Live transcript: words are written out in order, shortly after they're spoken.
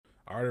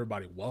All right,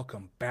 everybody,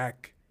 welcome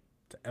back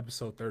to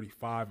episode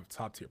 35 of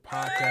Top Tier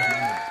Podcast. My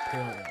name is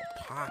Pale Ale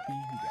Poppy.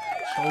 We got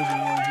a chosen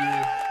one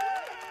here.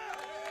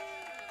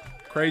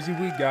 Crazy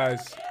week,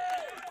 guys.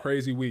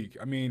 Crazy week.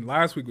 I mean,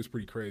 last week was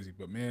pretty crazy,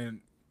 but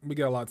man, we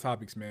got a lot of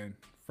topics, man.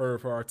 For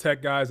our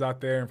tech guys out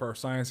there and for our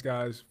science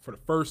guys, for the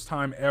first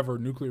time ever,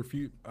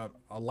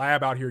 a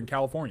lab out here in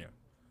California.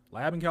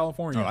 Lab in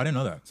California. Oh, I didn't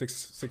know that.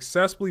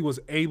 Successfully was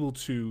able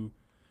to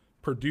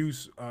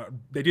produce,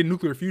 they did a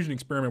nuclear fusion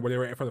experiment where they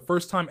were, for the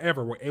first time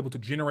ever, were able to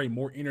generate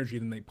more energy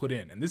than they put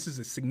in. And this is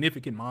a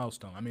significant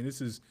milestone. I mean,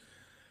 this is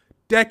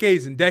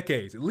decades and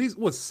decades, at least,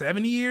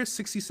 70 years,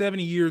 60,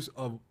 70 years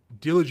of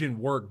diligent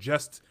work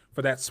just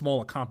for that small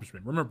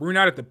accomplishment. Remember, we're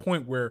not at the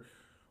point where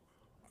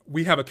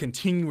we have a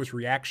continuous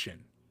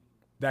reaction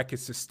that could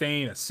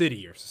sustain a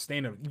city or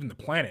sustain even the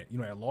planet,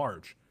 at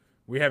large.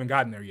 We haven't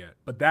gotten there yet.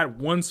 But that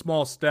one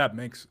small step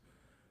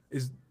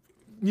is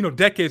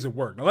decades of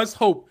work. Now, let's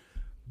hope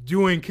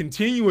doing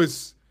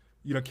continuous,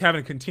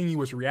 having a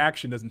continuous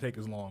reaction doesn't take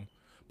as long.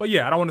 But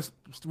yeah, we're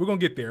going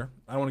to get there.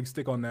 I don't want to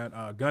stick on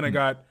that. Gunna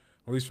got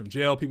released from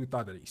jail. People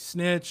thought that he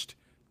snitched.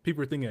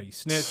 People are thinking that he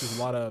snitched. There's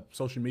a lot of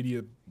social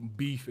media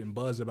beef and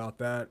buzz about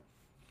that.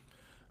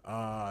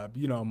 My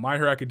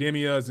Hero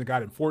Academia has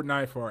got in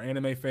Fortnite for our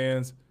anime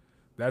fans.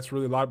 That's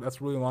really a lot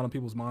of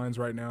people's minds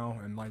right now,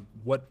 and like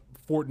what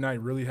Fortnite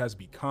really has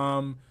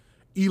become.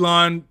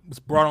 Elon was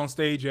brought on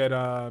stage at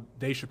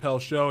Dave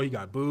Chappelle's show. He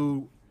got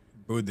booed.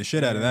 Booed the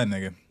shit out of that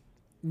nigga.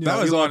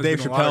 That was all Dave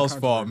Chappelle's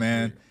fault,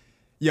 man.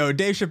 Yo,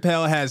 Dave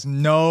Chappelle has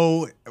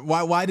no.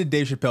 Why did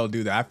Dave Chappelle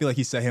do that? I feel like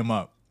he set him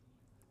up.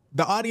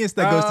 The audience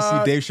that goes to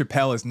see Dave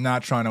Chappelle is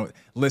not trying to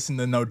listen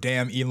to no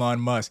damn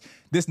Elon Musk.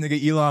 This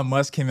nigga Elon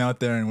Musk came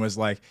out there and was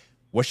like,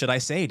 "What should I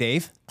say,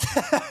 Dave?"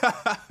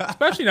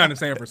 Especially not in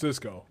San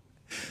Francisco.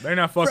 They're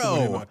not fucking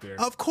with him out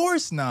there. Of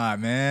course not,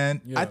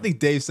 man. Yeah. I think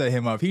Dave set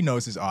him up. He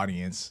knows his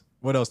audience.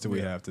 What else do we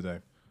have today?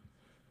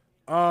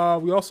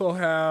 We also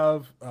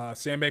have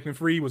Sam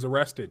Bankman-Fried was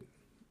arrested.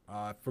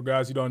 For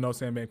guys who don't know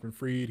Sam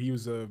Bankman-Fried, he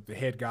was the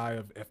head guy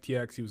of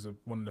FTX. He was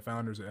one of the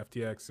founders of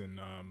FTX, and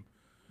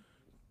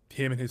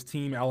him and his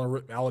team,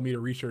 Alameda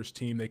Research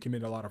Team, they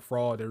committed a lot of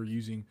fraud. They were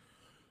using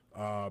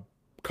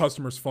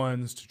customers'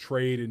 funds to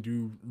trade and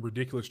do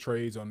ridiculous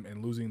trades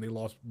and losing. They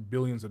lost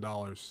billions of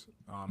dollars.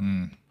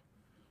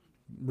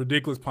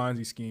 Ridiculous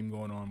Ponzi scheme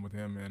going on with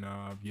him. And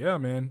yeah,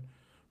 man,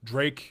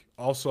 Drake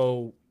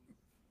also,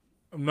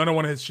 none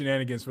of his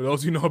shenanigans. For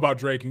those who know about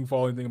Drake and who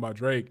follow anything about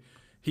Drake,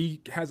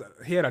 he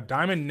had a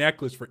diamond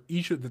necklace for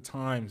each of the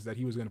times that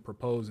he was going to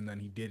propose, and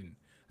then he didn't.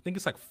 I think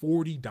it's like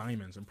 40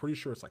 diamonds. I'm pretty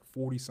sure it's like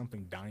 40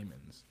 something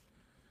diamonds.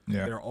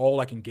 Yeah, they're all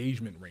like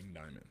engagement ring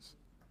diamonds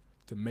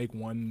to make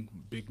one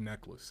big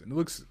necklace, and it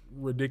looks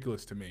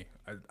ridiculous to me.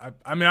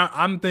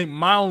 I'm thinking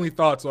my only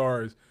thoughts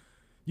is,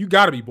 you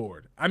got to be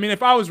bored. I mean,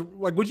 if I was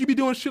like, would you be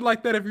doing shit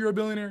like that if you're a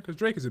billionaire? Because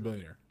Drake is a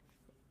billionaire.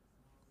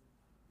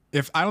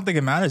 I don't think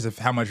it matters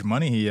how much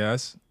money he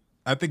has.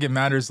 I think it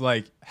matters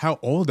like, how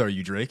old are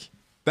you, Drake?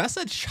 That's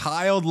a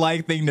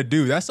childlike thing to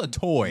do. That's a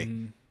toy.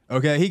 Mm-hmm.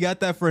 Okay, he got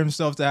that for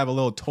himself to have a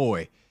little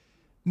toy.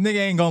 Nigga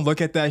ain't gonna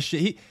look at that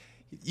shit.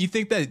 You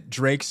think that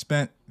Drake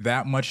spent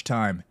that much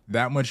time,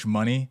 that much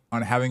money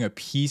on having a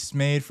piece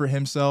made for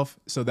himself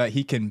so that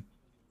he can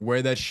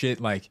wear that shit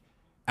like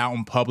out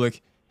in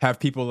public, have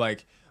people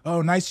like,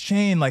 oh, nice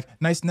chain, like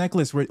nice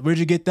necklace. Where'd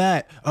you get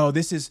that? Oh,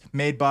 this is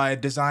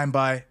designed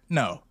by.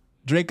 No,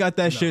 Drake got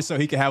that shit so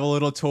he could have a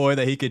little toy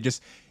that he could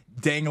just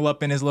dangle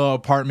up in his little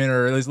apartment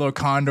or his little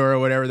condo or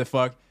whatever the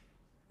fuck.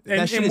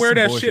 And wear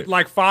that shit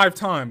like 5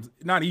 times,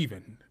 not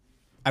even.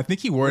 I think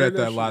he wore it at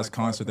that last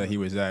concert that he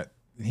was at.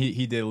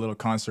 He did a little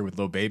concert with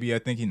Lil Baby, I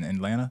think, in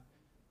Atlanta.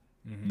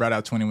 Mm-hmm. Brought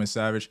out 21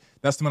 Savage.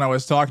 That's the one I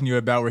was talking to you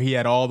about, where he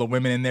had all the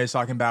women in there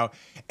talking about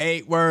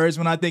 8 words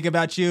when I think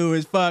about you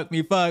is fuck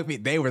me, fuck me.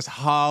 They was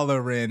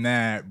hollering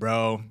that,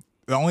 bro.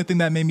 The only thing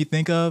that made me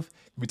think of,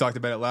 we talked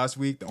about it last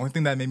week, the only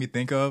thing that made me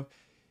think of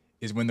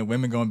is when the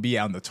women gonna be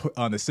out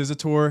on the SZA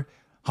tour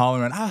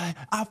hollering,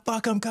 I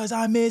fuck him cause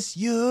I miss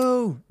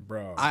you.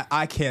 Bro.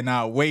 I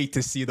cannot wait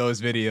to see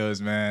those videos,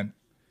 man.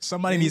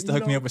 Somebody needs to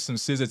hook me up with some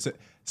SZA.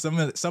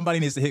 Somebody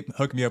needs to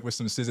hook me up with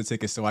some SZA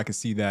tickets so I can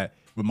see that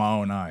with my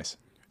own eyes.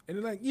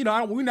 And like,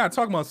 we're not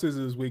talking about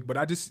SZA this week, but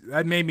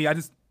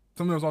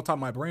something was on top of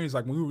my brain. Is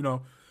like,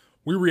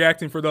 we're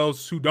reacting for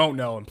those who don't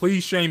know, and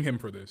please shame him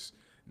for this.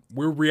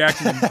 We're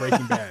reacting to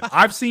Breaking Bad.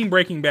 I've seen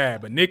Breaking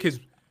Bad, but Nick has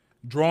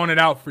drawn it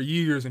out for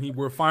years, and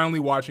we're finally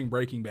watching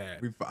Breaking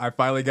Bad. I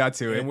finally got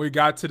to it. And we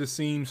got to the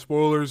scene,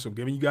 spoilers, I'm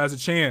giving you guys a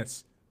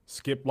chance.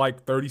 Skip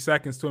like 30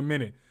 seconds to a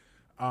minute.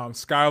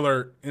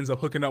 Skylar ends up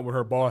hooking up with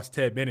her boss,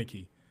 Ted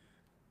Beneke.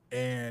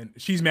 And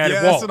she's mad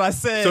at Walt. That's what I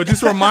said. So it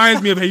just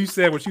reminds me of how you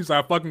said when she was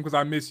like, I fuck him because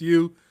I miss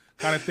you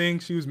kind of thing.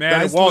 She was mad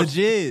at Walt. That's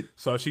legit.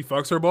 So she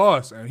fucks her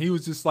boss. And he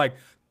was just like,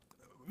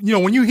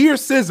 when you hear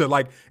SZA,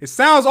 like, it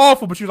sounds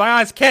awful, but you're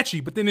like, it's catchy.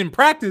 But then in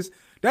practice,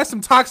 that's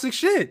some toxic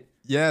shit.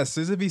 Yeah,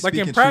 SZA be like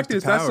speaking in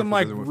practice, truth to power that's some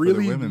like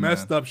really women,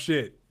 messed up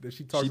shit that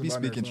she talks about. She be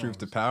speaking truth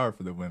to power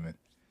for the women.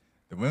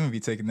 The women be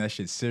taking that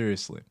shit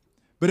seriously.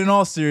 But in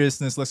all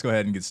seriousness, let's go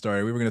ahead and get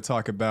started. We were going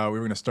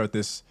to start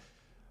this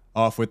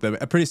off with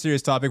a pretty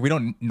serious topic. We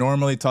don't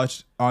normally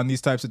touch on these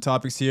types of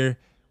topics here.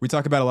 We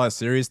talk about a lot of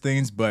serious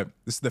things, but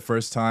this is the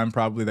first time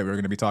probably that we're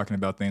going to be talking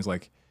about things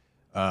like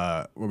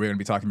what we're going to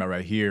be talking about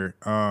right here.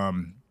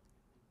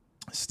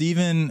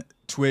 Steven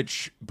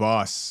Twitch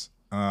Boss,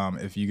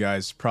 if you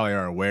guys probably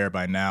are aware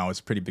by now, it's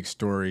a pretty big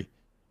story,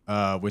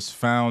 was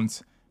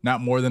found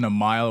not more than a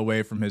mile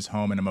away from his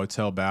home in a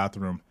motel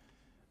bathroom.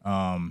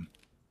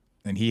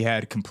 And he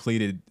had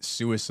completed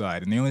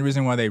suicide. And the only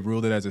reason why they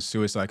ruled it as a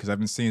suicide, because I've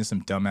been seeing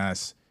some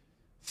dumbass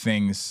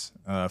things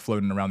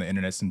floating around the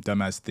internet, some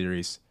dumbass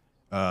theories.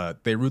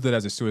 They ruled it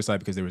as a suicide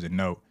because there was a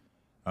note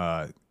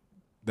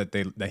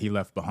that he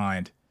left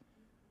behind.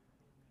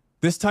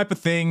 This type of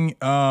thing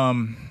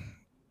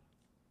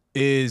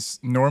is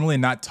normally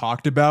not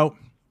talked about,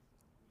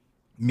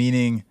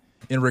 meaning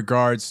in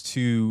regards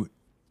to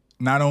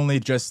not only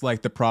just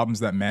like the problems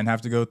that men have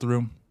to go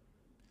through,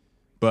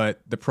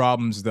 but the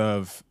problems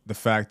of the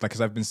fact, like,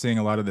 because I've been seeing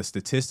a lot of the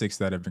statistics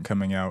that have been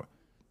coming out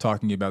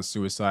talking about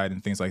suicide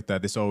and things like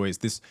that.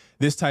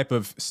 This type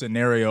of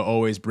scenario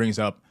always brings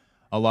up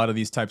a lot of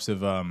these types of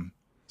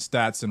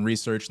stats and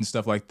research and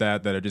stuff like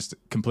that are just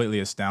completely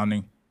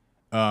astounding.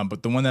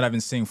 But the one that I've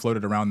been seeing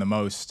floated around the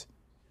most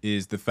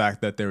is the fact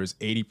that there is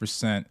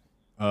 80%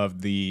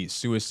 of the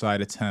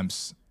suicide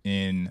attempts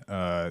in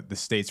the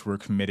states were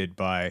committed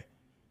by,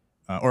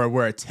 or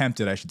were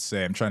attempted, I should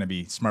say. I'm trying to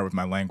be smart with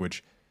my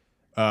language.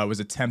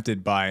 Was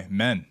attempted by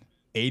men.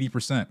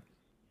 80%.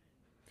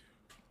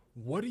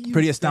 What do you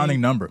Pretty astounding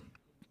number.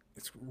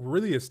 It's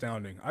really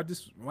astounding.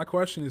 My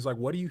question is, like,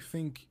 what do you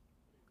think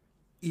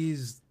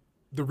is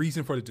the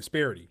reason for the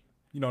disparity?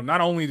 You know, not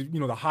only, you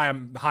know, the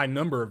high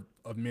number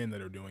of men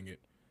that are doing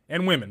it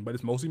and women, but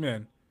it's mostly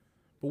men.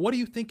 But what do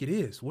you think it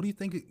is? What do you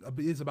think it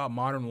is about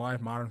modern life,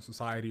 modern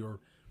society,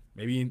 or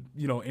maybe,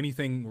 you know,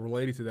 anything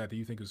related to that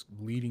you think is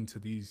leading to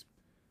these,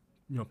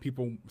 you know,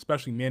 people,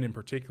 especially men in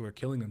particular,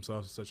 killing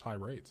themselves at such high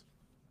rates?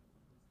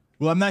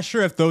 Well, I'm not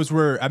sure if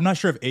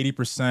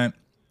 80%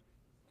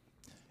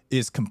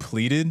 is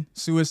completed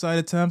suicide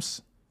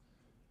attempts.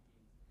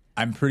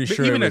 I'm pretty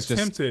sure even it was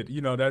attempted,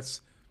 you know,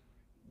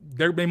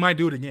 they might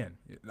do it again.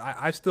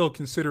 I still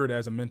consider it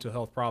as a mental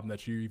health problem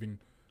that you even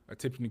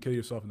attempting to kill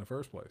yourself in the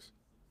first place.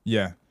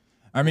 Yeah.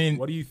 I mean,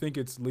 what do you think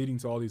it's leading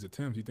to all these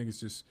attempts? You think it's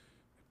just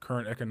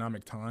current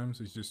economic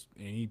times? It's just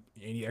any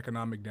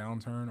economic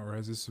downturn, or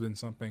has this been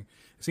something?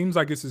 It seems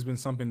like this has been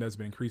something that's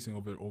been increasing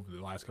over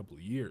the last couple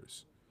of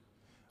years.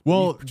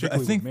 Well,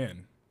 particularly with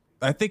men.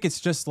 I think it's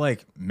just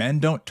like men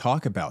don't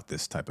talk about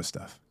this type of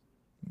stuff.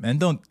 Men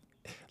don't,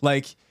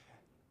 like,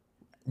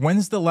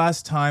 when's the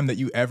last time that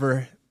you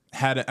ever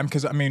had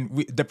because I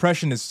mean,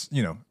 depression is,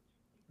 you know,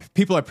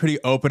 people are pretty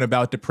open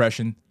about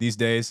depression these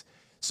days.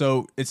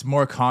 So it's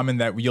more common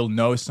that you'll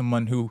know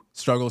someone who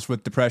struggles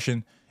with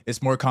depression.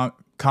 It's more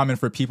common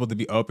for people to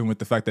be open with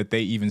the fact that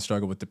they even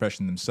struggle with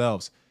depression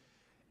themselves.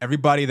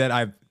 Everybody that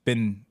I've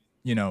been,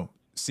 you know,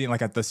 seeing,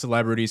 like, at the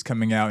celebrities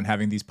coming out and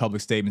having these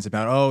public statements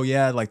about, oh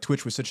yeah, like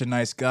Twitch was such a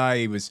nice guy.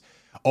 He was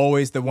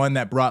always the one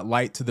that brought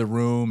light to the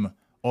room,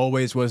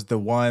 always was the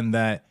one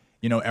that,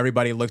 you know,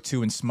 everybody looked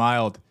to and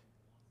smiled.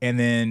 And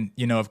then,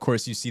 you know, of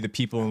course, you see the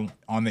people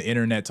on the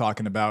internet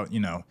talking about, you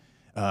know,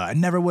 I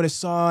never would have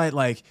saw it,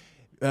 like,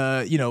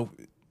 you know,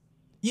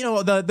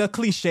 the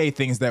cliche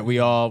things that we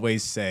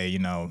always say, you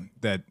know,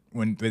 that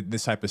when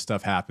this type of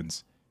stuff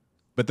happens.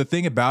 But the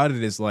thing about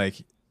it is,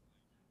 like,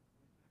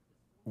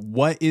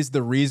 what is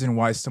the reason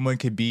why someone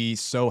could be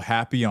so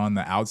happy on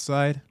the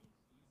outside,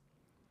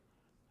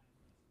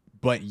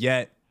 but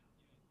yet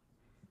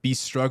be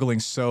struggling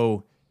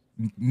so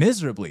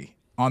miserably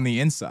on the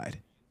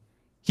inside?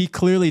 He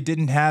clearly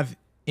didn't have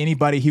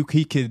anybody who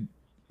he could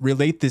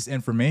relate this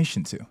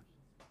information to,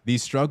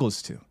 these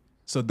struggles to.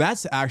 So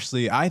that's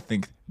actually, I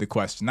think, the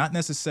question, not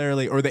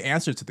necessarily, or the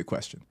answer to the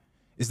question,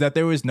 is that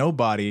there was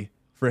nobody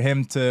for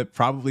him to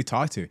probably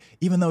talk to.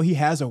 Even though he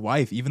has a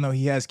wife, even though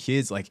he has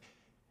kids, like,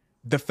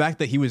 the fact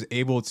that he was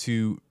able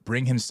to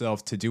bring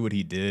himself to do what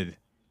he did.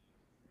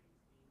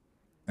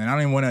 And I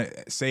don't even want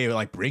to say,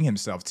 like, bring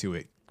himself to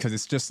it, because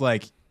it's just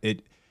like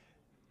it.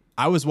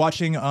 I was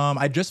watching,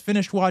 I just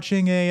finished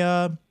watching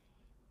a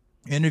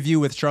interview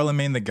with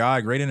Charlemagne the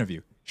God, great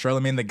interview.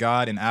 Charlemagne the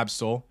God and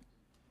Ab-Soul.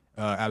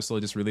 Ab-Soul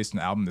just released an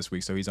album this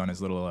week, so he's on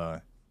his little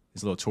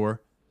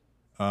tour.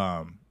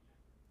 And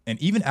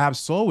even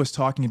Ab-Soul was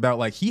talking about,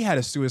 like, he had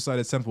a suicide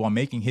attempt while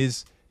making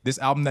this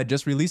album that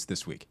just released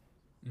this week.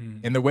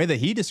 And the way that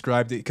he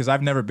described it, because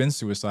I've never been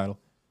suicidal,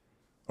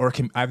 or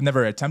I've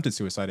never attempted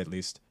suicide at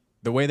least.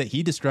 The way that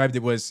he described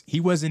it was it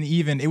was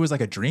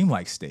like a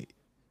dreamlike state.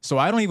 So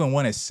I don't even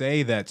want to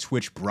say that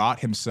Twitch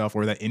brought himself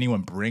or that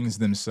anyone brings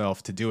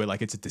themselves to do it.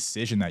 Like, it's a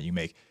decision that you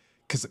make.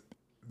 Because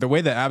the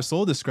way that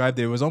Ab-Soul described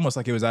it, it was almost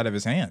like it was out of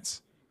his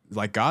hands.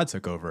 Like God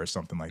took over or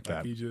something like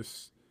that. He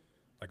just,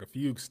 like a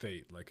fugue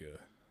state, like a,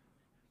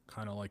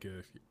 kind of like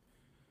a,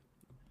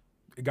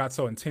 it got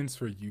so intense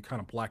for you,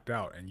 kind of blacked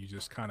out, and you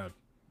just kind of,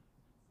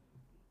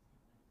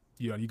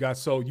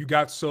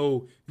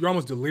 you're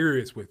almost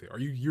delirious with it, or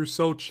you're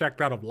so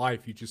checked out of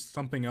life, you just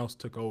something else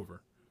took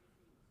over.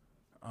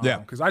 Yeah.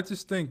 Because I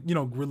just think,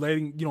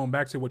 relating,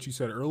 back to what you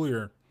said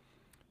earlier,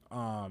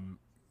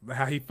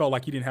 how he felt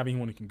like he didn't have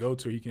anyone he can go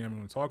to, he can't have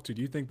anyone to talk to.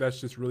 Do you think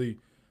that's just really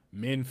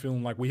men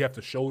feeling like we have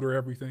to shoulder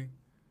everything?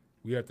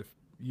 We have to,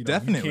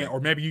 Definitely. you can't, or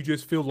maybe you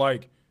just feel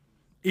like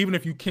even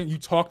if you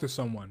talk to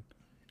someone,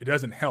 it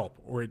doesn't help,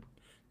 or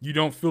you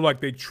don't feel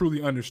like they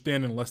truly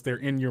understand unless they're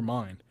in your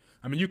mind.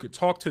 I mean, you could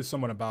talk to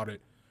someone about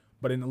it,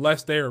 but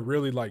unless they are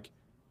really like,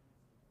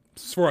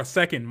 for a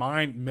second,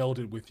 mind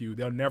melded with you,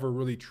 they'll never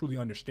really truly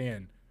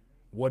understand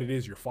what it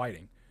is you're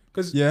fighting.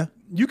 Because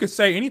you could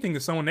say anything to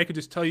someone, they could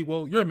just tell you,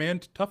 well, you're a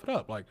man, tough it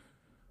up. Like,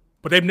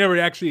 but they've never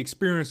actually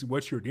experienced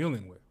what you're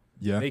dealing with.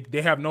 Yeah.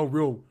 They have no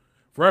real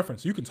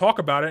reference. You can talk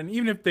about it, and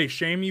even if they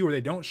shame you or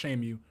they don't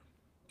shame you,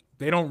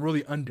 they don't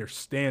really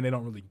understand. They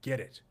don't really get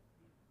it.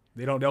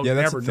 They'll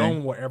never, no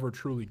one will ever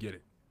truly get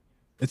it.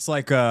 It's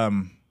like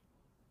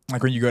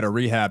when you go to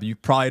rehab, you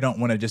probably don't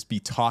want to just be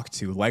talked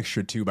to,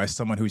 lectured to by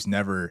someone who's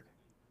never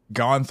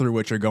gone through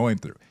what you're going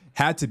through,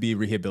 had to be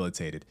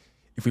rehabilitated,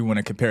 if we want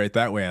to compare it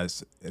that way,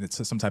 as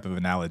it's some type of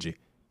analogy.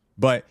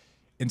 But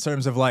in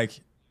terms of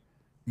like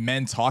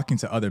men talking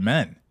to other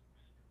men,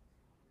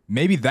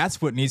 maybe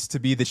that's what needs to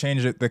be the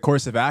change, the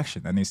course of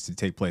action that needs to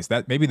take place.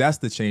 Maybe that's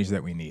the change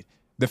that we need.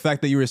 The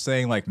fact that you were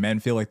saying like men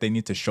feel like they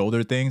need to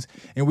shoulder things,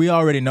 and we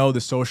already know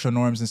the social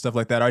norms and stuff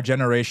like that. Our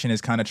generation is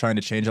kind of trying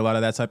to change a lot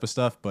of that type of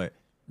stuff, but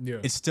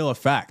it's still a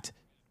fact,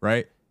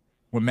 right?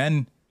 When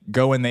men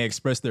go and they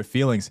express their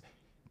feelings,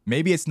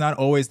 maybe it's not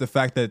always the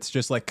fact that it's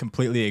just like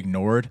completely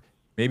ignored.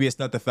 Maybe it's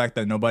not the fact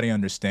that nobody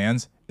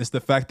understands. It's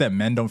the fact that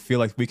men don't feel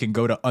like we can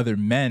go to other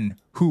men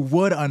who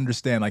would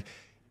understand. Like,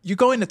 you're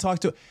going to talk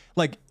to,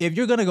 like, if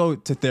you're going to go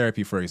to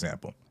therapy, for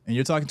example, and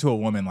you're talking to a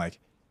woman, like,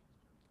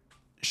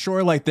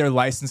 sure, like, they're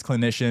licensed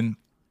clinician.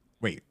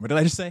 Wait, what did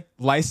I just say?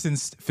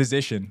 Licensed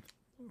physician.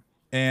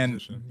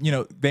 And,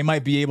 they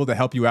might be able to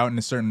help you out in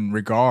a certain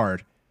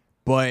regard.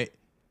 But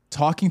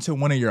talking to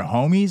one of your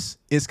homies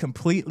is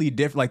completely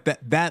different. Like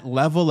that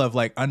level of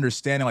like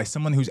understanding, like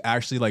someone who's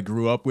actually like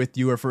grew up with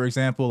you, or for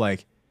example,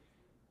 like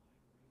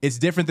it's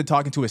different than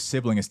talking to a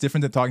sibling. It's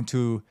different than talking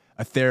to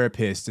a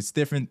therapist. It's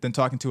different than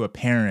talking to a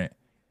parent.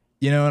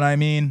 You know what I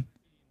mean?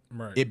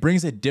 Right. It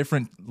brings a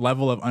different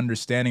level of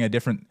understanding, a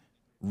different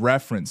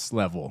reference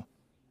level,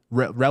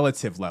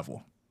 relative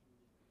level.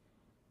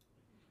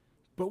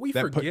 But we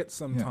forget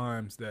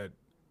sometimes that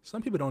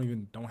some people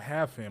don't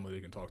have family they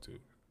can talk to.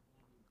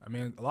 I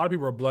mean, a lot of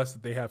people are blessed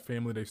that they have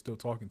family they're still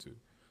talking to.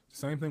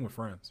 Same thing with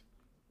friends.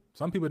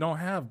 Some people don't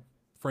have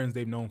friends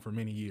they've known for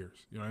many years.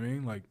 You know what I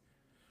mean? Like,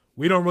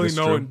 we don't really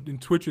know in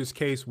Twitch's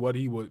case what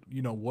he would,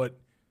 what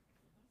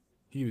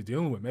he was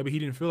dealing with. Maybe he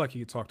didn't feel like he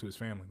could talk to his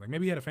family. Like,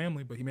 maybe he had a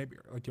family, but he may be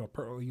like,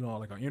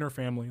 like an inner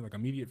family, like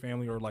immediate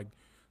family, or like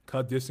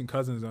distant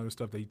cousins and other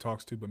stuff that he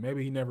talks to. But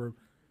maybe he never.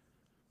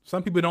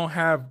 Some people don't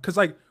have, because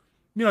like,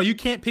 you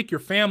can't pick your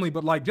family,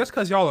 but like just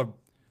because y'all are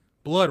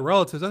blood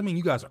relatives doesn't mean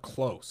you guys are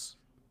close.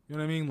 You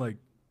know what I mean? Like,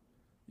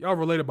 y'all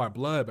related by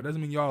blood, but doesn't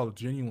mean y'all are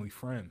genuinely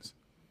friends.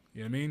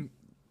 You know what I mean?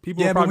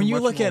 People are but when probably you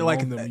much look more at like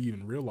alone than we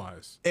even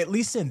realize. At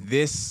least in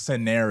this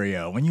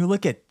scenario, when you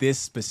look at this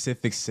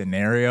specific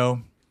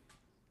scenario,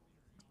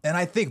 and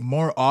I think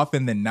more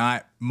often than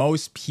not,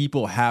 most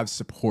people have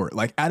support.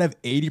 Like, out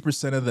of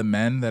 80% of the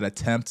men that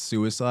attempt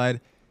suicide,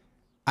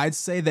 I'd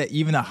say that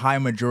even a high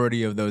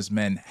majority of those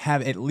men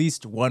have at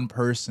least one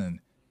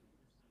person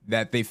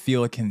that they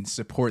feel can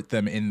support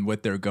them in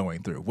what they're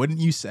going through. Wouldn't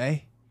you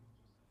say?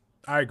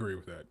 I agree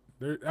with that.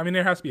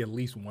 There has to be at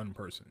least one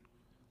person.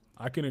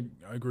 I can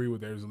agree with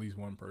there's at least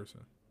one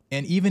person.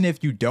 And even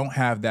if you don't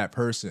have that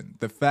person,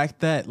 the fact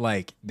that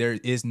like there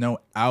is no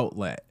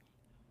outlet,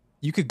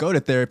 you could go to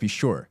therapy,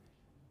 sure,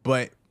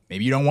 but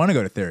maybe you don't want to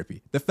go to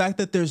therapy. The fact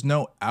that there's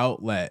no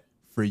outlet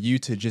for you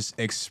to just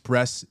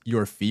express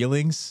your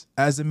feelings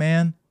as a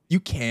man, you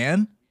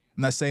can.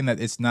 I'm not saying that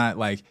it's not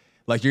like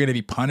you're going to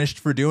be punished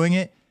for doing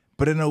it,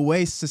 but in a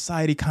way,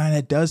 society kind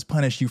of does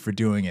punish you for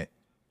doing it.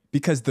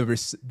 Because the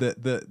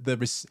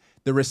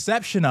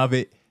reception of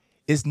it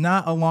is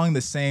not along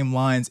the same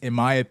lines, in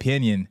my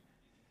opinion,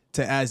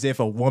 to as if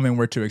a woman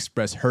were to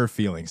express her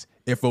feelings.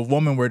 If a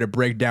woman were to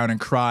break down and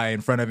cry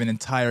in front of an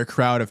entire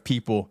crowd of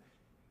people.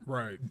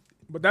 Right.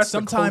 But that's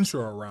sometimes the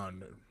culture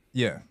around it.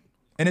 Yeah.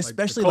 And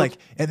especially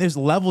and there's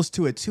levels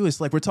to it too.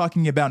 It's like we're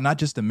talking about not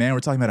just a man,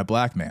 we're talking about a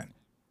black man.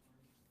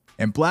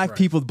 And black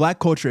people, black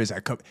culture is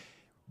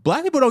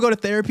black people don't go to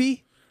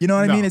therapy. You know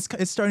what I mean?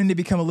 It's starting to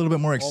become a little bit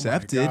more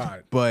accepted,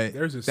 but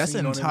that's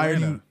an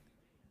entirely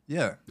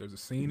There's a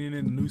scene in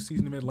the new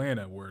season of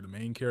Atlanta where the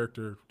main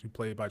character, who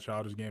played by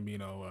Childish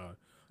Gambino,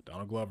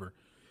 Donald Glover,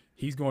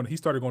 he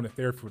started going to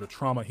therapy for the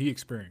trauma he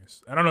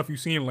experienced. I don't know if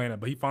you've seen Atlanta,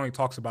 but he finally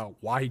talks about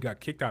why he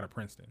got kicked out of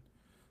Princeton.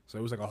 So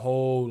it was like a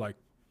whole like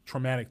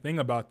traumatic thing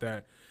about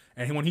that.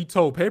 And when he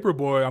told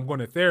Paperboy, "I'm going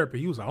to therapy,"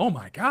 he was like, "Oh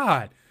my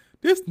God,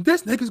 this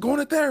nigga's going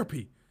to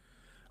therapy.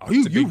 Oh,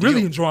 you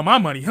really enjoy my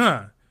money,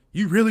 huh?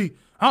 You really."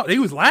 Oh, he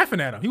was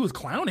laughing at him. He was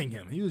clowning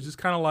him. He was just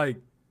kind of like,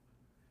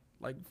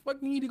 Like, fuck,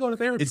 you need to go to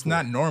therapy. It's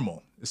not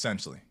normal,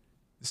 essentially.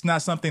 It's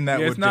not something that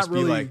Yeah, would it's not just be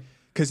really- like,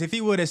 because if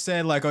he would have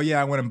said like, oh yeah,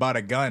 I went and bought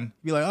a gun,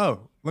 be like,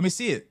 oh, let me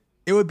see it.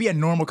 It would be a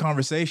normal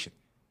conversation.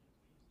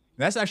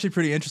 That's actually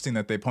pretty interesting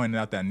that they pointed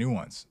out that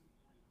nuance.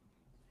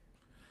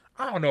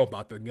 I don't know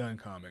about the gun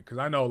comment because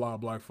I know a lot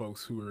of black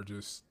folks who are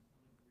just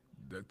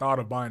the thought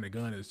of buying a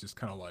gun is just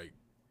kind of like,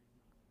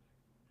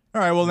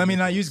 All right, well, let me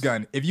not use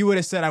gun. If you would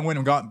have said I went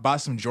and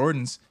bought some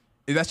Jordans,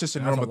 that's just a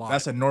That's a normal. lot.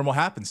 That's a normal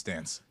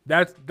happenstance.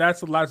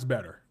 that's a lot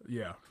better.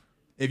 Yeah.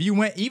 If you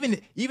went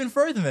even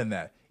further than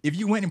that, if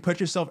you went and put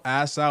yourself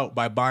ass out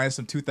by buying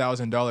some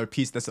 $2,000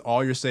 piece, that's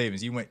all your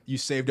savings. You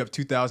saved up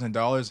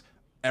 $2,000,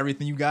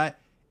 everything you got,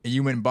 and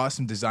you went and bought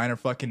some designer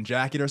fucking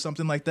jacket or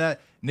something like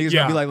that. Niggas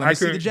Yeah, gonna be like, let I me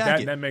see the could-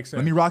 jacket. that makes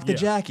Let me sense. rock the Yeah.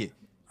 jacket.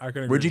 I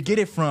can agree Where'd you with get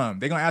that. it from?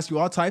 They're gonna ask you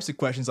all types of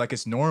questions like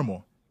it's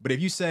normal. But if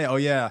you say, oh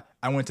yeah,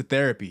 I went to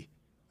therapy.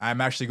 I'm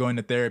actually going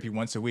to therapy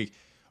once a week.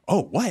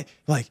 Oh, what?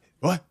 Like,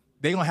 what?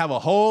 They're gonna have a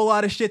whole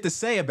lot of shit to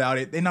say about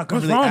it. They're not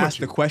gonna What's really wrong with ask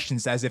the you?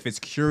 questions as if it's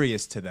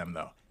curious to them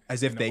though.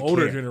 As if The they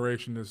older care.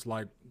 generation is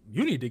like,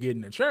 you need to get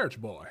in the church,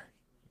 boy.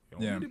 You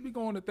don't Yeah. need to be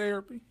going to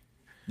therapy.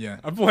 Yeah.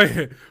 I'm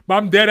playing, but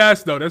I'm dead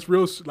ass though. That's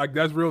real. Like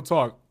that's real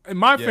talk. In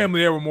my Yeah.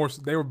 family,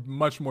 they were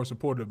much more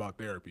supportive about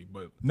therapy.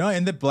 But No,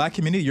 in the black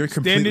community, you're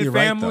completely extended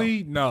right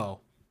family,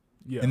 no.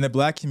 Yeah, though. In the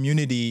black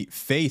community,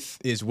 faith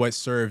is what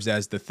serves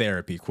as the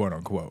therapy, quote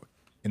unquote,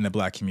 in the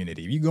black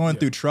community. If you're going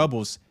through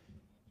troubles,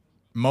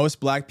 most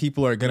black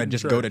people are gonna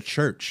just go to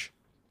church.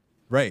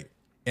 Right.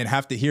 And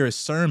have to hear a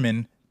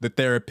sermon, the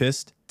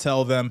therapist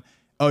tell them,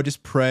 oh,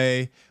 just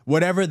pray.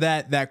 Whatever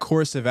that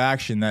course of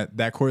action,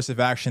 that course of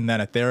action that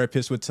a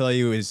therapist would tell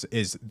you is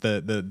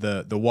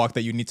the walk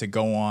that you need to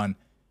go on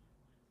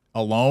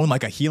alone,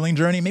 like a healing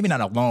journey. Maybe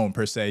not alone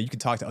per se. You can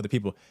talk to other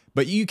people,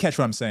 but you catch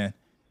what I'm saying.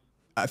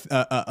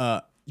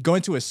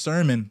 Going to a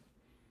sermon,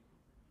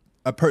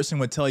 a person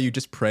would tell you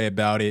just pray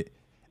about it.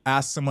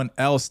 Ask someone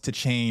else to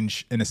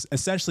change, and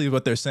essentially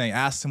what they're saying,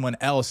 ask someone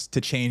else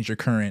to change your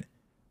current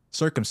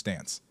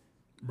circumstance.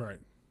 right.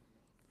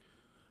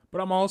 But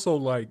I'm also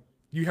like,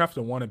 you have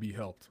to want to be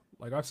helped.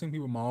 Like I've seen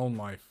people in my own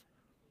life,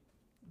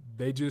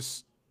 they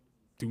just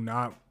do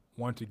not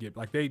want to get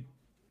like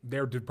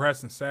they're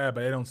depressed and sad,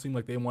 but they don't seem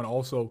like they want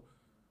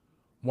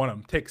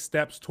to take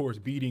steps towards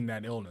beating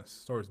that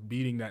illness, towards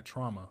beating that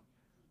trauma.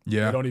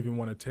 Yeah. They don't even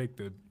want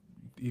to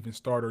even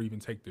start or even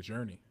take the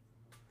journey.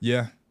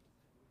 Yeah.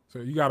 So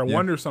you got to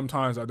wonder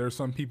sometimes that there's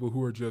some people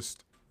who are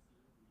just,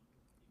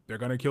 they're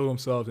going to kill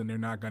themselves and you're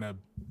not going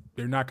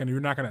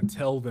to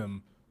tell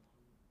them,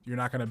 you're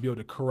not going to be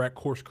able to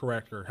course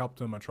correct or help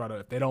them or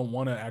if they don't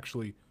want to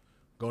actually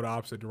go the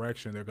opposite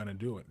direction, they're going to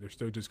do it. They're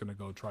still just going to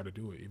go try to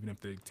do it, even if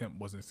the attempt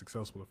wasn't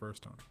successful the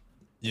first time.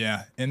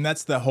 Yeah. And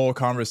that's the whole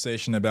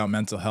conversation about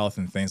mental health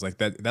and things like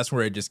that. That's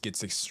where it just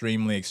gets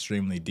extremely,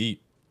 extremely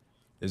deep.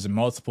 There's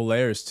multiple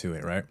layers to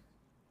it, right?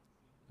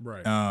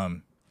 Right.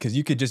 Because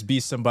you could just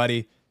be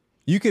somebody,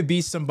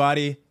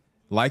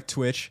 like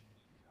Twitch,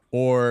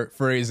 or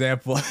for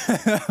example,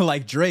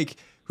 like Drake,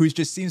 who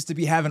just seems to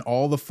be having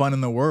all the fun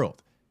in the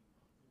world.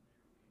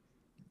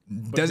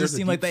 Doesn't there's a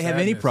seem like deep they have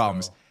any sadness,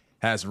 problems. though.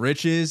 Has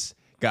riches,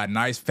 got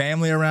nice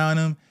family around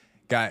him,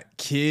 got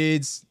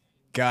kids,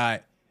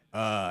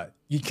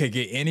 you could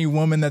get any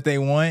woman that they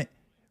want,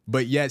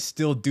 but yet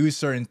still do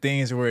certain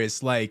things where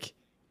it's like,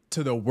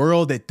 to the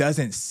world, it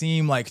doesn't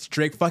seem like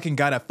Drake fucking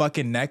got a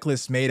fucking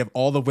necklace made of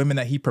all the women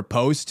that he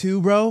proposed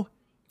to, bro.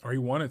 Or he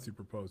wanted to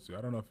propose to.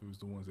 I don't know if it was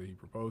the ones that he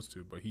proposed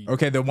to, but he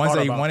Okay, the ones thought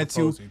that he about wanted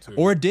to proposing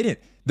or didn't.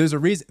 There's a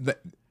reason.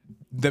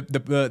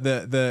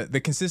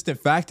 The consistent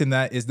fact in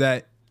that is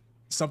that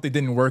something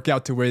didn't work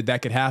out to where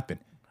that could happen.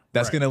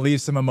 That's Right. gonna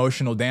leave some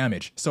emotional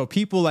damage. So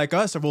people like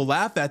us will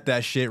laugh at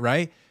that shit,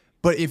 right?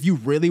 But if you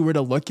really were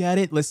to look at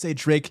it, let's say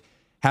Drake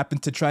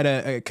happened to try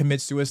to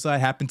commit suicide,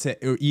 happened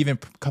to or even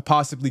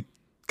possibly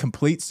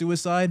complete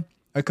suicide,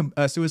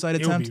 a suicide it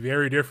would attempt. be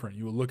very different.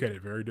 You would look at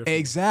it very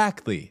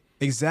differently.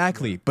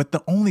 Exactly. But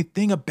the only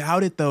thing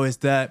about it though is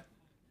that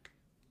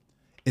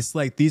it's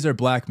like these are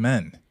black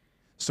men.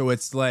 So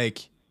it's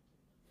like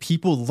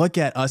people look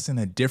at us in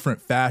a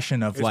different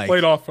fashion of It's like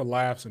played off for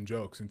laughs and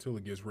jokes until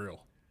it gets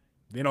real.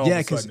 Then all of yeah, a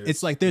because sudden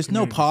it's like there's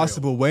no community failed.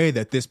 possible way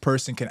that this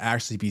person can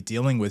actually be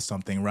dealing with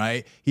something,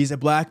 right? He's a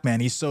black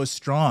man. He's so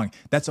strong.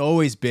 That's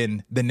always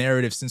been the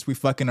narrative since we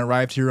fucking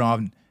arrived here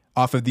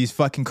off of these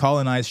fucking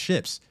colonized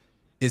ships.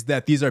 Is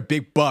that these are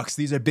big bucks.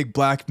 These are big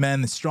black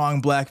men, strong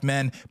black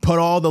men. Put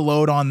all the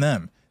load on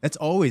them. That's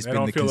always They been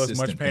don't the feel as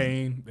consistent much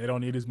thing. pain. They don't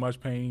need as much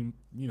pain.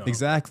 You know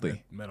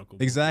Exactly. Medical.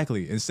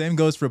 Exactly. And same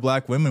goes for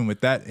black women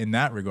with that in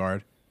that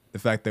regard. The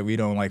fact that we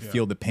don't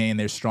feel the pain,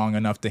 they're strong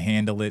enough to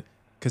handle it.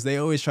 Because they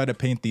always try to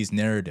paint these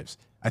narratives.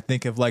 I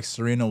think of like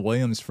Serena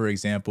Williams, for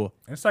example.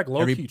 And it's like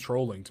low key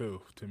trolling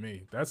too. To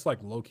me, that's like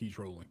low key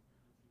trolling.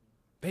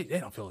 They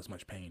don't feel as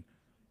much pain.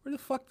 Where the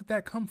fuck did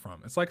that come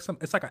from? It's like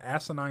an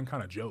asinine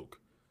kind of joke.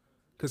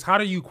 Because how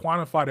do you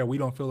quantify that we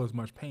don't feel as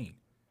much pain?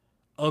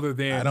 Other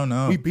than I don't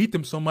know. We beat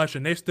them so much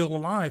and they're still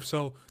alive,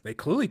 so they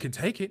clearly can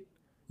take it.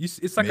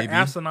 It's like an Maybe.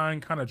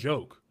 asinine kind of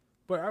joke.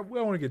 But we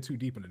don't want to get too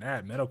deep into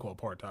that medical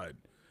apartheid.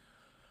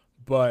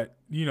 But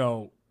you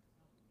know,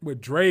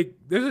 with Drake,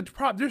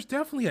 there's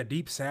definitely a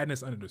deep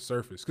sadness under the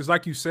surface. Because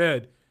like you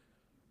said,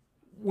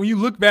 when you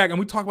look back, and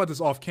we talk about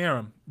this off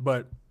camera,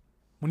 but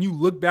when you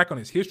look back on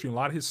his history, a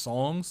lot of his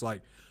songs,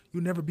 like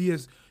you'll never be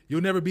as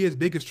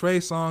big as Trey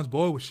songs.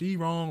 Boy, was she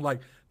wrong? Like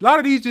a lot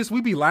of these, just we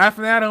be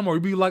laughing at him, or we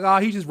be like, oh,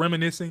 he's just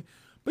reminiscing.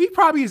 But he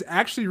probably is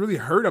actually really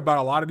hurt about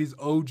a lot of these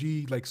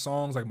OG like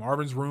songs, like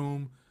Marvin's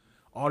Room,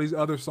 all these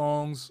other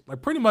songs,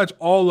 like pretty much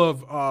all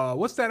of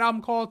what's that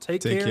album called?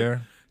 Take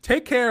Care.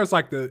 Take Care is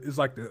like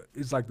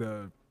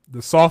the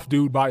soft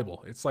dude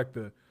Bible. It's like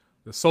the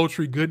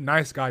sultry, good,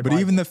 nice guy. But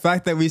Bible. even the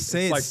fact that we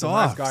say it's like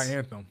soft, the nice guy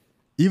anthem.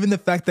 Even the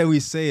fact that we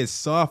say it's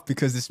soft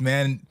because this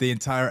man, the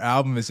entire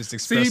album is just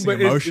expressing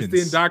emotions. It's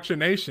the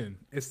indoctrination.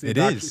 It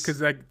is because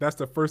that's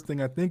the first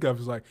thing I think of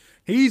is like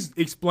he's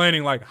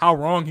explaining like how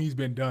wrong he's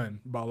been done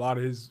by a lot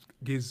of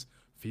his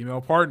female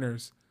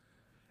partners,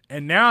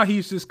 and now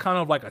he's just kind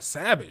of like a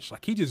savage.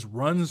 Like he just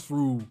runs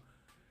through.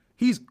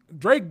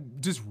 Drake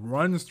just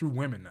runs through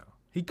women now.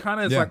 He kind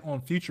of is like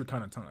on Future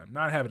kind of time,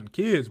 not having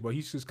kids, but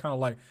he's just kind of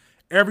like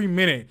every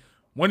minute.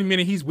 1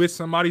 minute he's with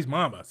somebody's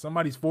mama,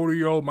 somebody's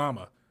 40-year-old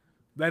mama.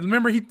 Like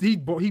remember he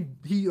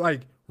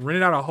like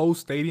rented out a whole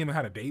stadium and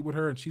had a date with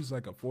her, and she's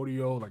like a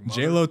 40-year-old like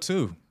J-Lo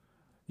too.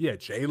 Yeah,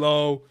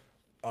 J-Lo.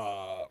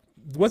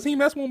 Was he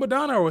messing with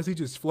Madonna or was he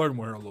just flirting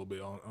with her a little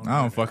bit?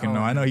 I don't fucking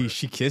know. I know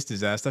she kissed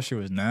his ass. That shit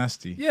was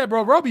nasty. Yeah,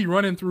 bro be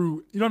running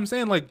through. You know what I'm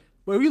saying? Like,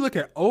 but we look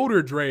at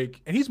older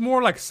Drake, and he's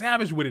more like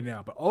savage with it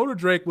now. But older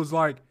Drake was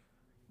like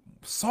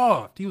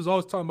soft. He was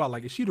always talking about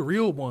like, is she the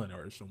real one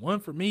or is the one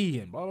for me?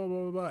 And blah blah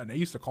blah blah. And they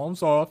used to call him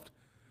soft.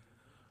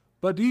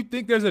 But do you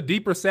think there's a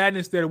deeper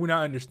sadness there that we're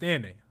not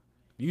understanding?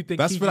 Do you think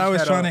that's what I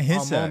was trying to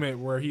hint at? A moment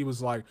where he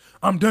was like,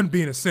 "I'm done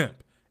being a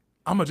simp.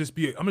 I'm just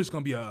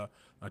gonna be a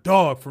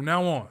dog from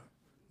now on."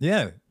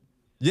 Yeah.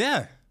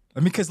 I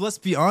mean, because let's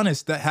be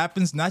honest, that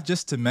happens not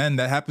just to men.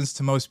 That happens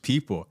to most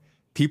people.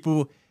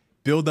 People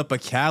build up a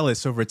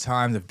callus over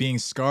time of being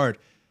scarred.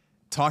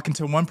 Talking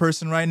to one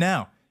person right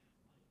now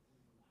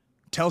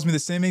tells me the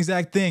same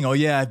exact thing. Oh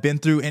yeah, I've been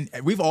through, and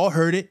we've all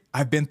heard it.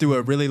 I've been through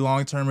a really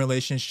long-term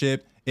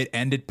relationship. It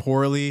ended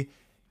poorly,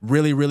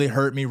 really, really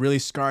hurt me, really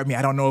scarred me.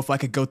 I don't know if I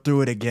could go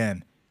through it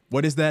again.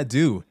 What does that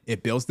do?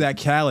 It builds that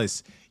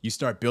callus. You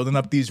start building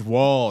up these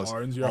walls, all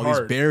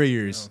these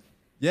barriers.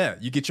 Yeah,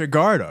 you get your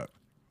guard up.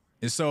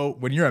 And so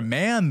when you're a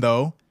man,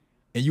 though,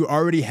 and you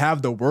already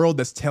have the world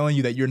that's telling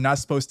you that you're not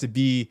supposed to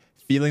be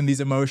feeling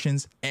these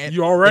emotions, and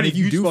you already and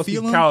if you do supposed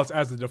feel to be callous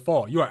as the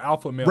default. You're an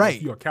alpha male.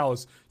 Right. You're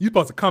callous. You're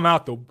supposed to come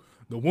out the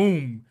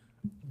womb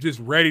just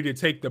ready to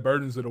take the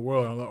burdens of the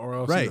world, or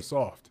else you're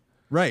soft.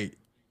 Right.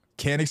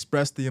 Can't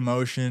express the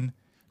emotion,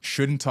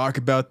 shouldn't talk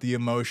about the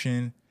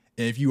emotion.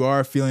 And if you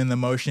are feeling the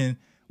emotion,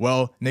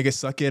 well, nigga,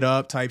 suck it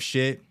up type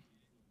shit.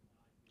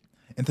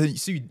 And then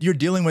so you're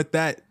dealing with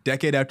that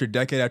decade after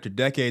decade after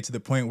decade to the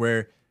point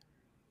where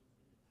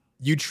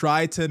you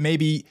try to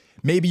maybe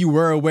you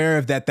were aware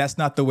of that that's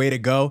not the way to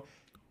go.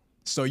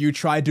 So you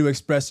tried to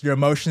express your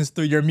emotions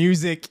through your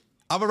music.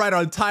 I'm gonna write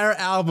an entire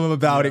album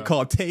about it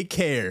called Take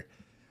Care.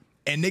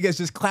 And niggas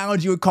just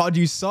clowned you and called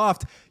you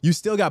soft. You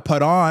still got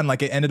put on,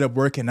 like it ended up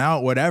working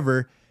out,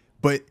 whatever.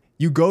 But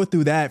you go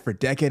through that for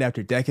decade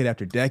after decade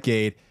after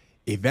decade.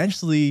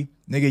 Eventually,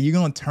 nigga, you're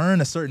going to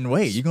turn a certain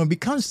way. You're going to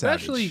become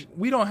savage. Especially,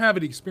 we don't have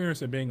the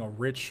experience of being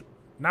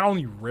not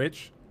only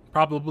rich,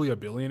 probably a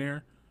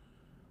billionaire,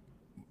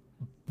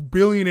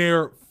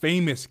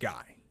 famous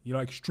guy. You know,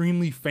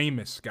 extremely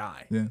famous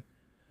guy. Yeah.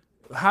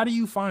 How do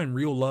you find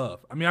real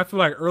love? I mean, I feel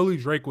like early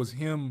Drake was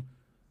him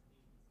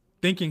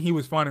thinking he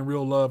was finding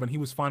real love, and he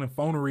was finding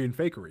phonery and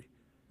fakery.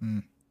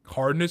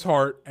 Hard in his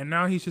heart, and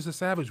now he's just a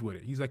savage with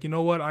it. He's like, you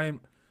know what?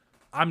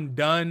 I'm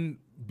done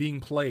being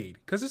played,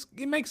 because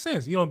it makes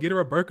sense. You know, get her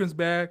a Birkins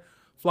bag,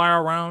 fly her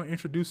around,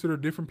 introduce her to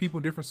different people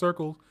in different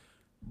circles.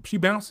 She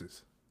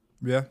bounces.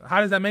 Yeah.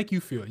 How does that make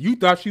you feel? You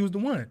thought she was the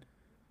one,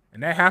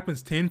 and that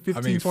happens 10,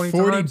 15, 20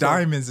 40 times.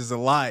 diamonds is a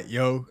lot,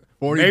 yo.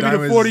 40 Maybe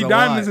diamonds the 40 is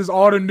diamonds is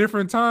all them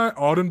different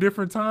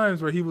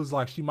times where he was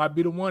like, she might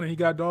be the one, and he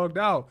got dogged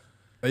out.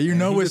 You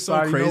know what's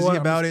so crazy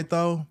about it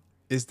though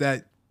is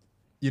that,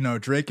 you know,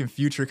 Drake and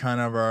Future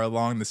kind of are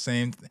along the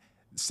same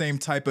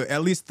type of,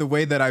 at least the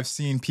way that I've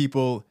seen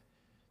people,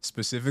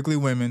 specifically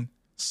women,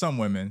 some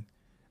women,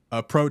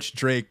 approach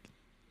Drake,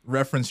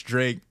 reference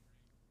Drake.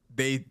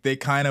 They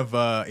kind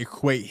of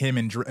equate him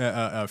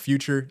and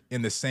Future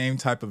in the same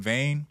type of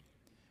vein,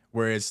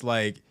 where it's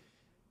like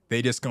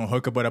they just gonna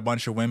hook up with a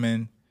bunch of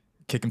women,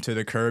 kick him to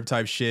the curb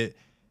type shit,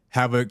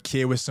 have a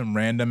kid with some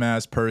random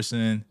ass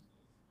person,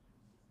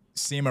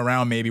 see him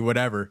around maybe,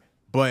 whatever.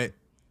 But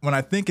when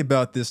I think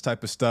about this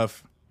type of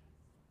stuff,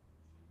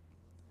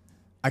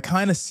 I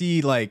kind of see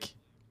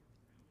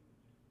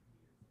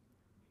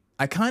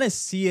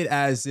it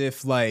as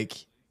if,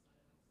 like,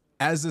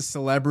 as a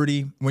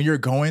celebrity, when you're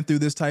going through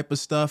this type of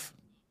stuff,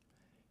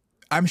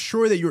 I'm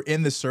sure that you're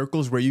in the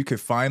circles where you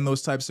could find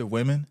those types of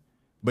women,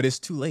 but it's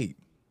too late.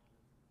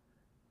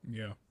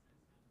 Yeah.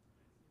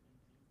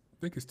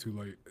 think it's too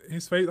late.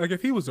 His face, like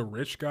if he was a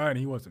rich guy and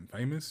he wasn't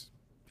famous,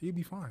 he'd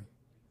be fine.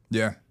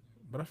 Yeah.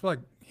 But I feel like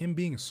him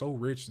being so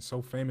rich and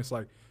so famous,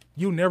 like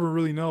you'll never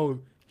really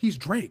know he's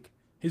Drake.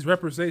 His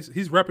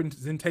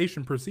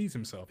representation precedes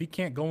himself. He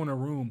can't go in a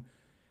room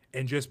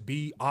and just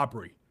be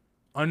Aubrey,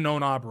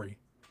 unknown Aubrey,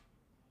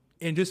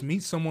 and just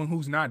meet someone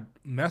who's not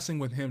messing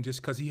with him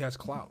just because he has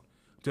clout,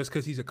 just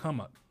because he's a come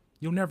up.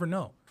 You'll never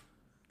know.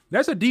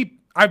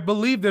 I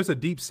believe there's a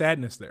deep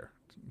sadness there,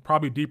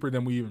 probably deeper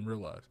than we even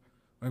realize.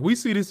 Like we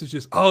see this as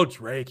just, oh,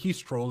 Drake, he's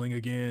trolling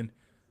again.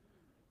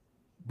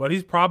 But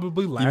he's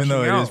probably lashing out. Even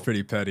though it is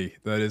pretty petty.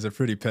 That is a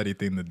pretty petty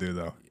thing to do,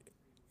 though.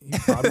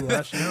 He's probably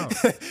lashing out.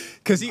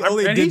 Because he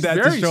only did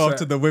that to show up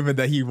to the women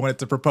that he wanted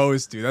to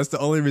propose to. That's the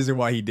only reason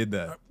why he did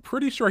that. I'm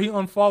pretty sure he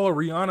unfollowed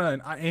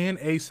Rihanna and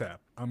ASAP.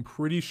 I'm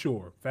pretty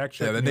sure. Fact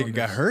check. Yeah, that nigga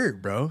got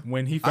hurt, bro.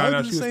 When he found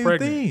out she was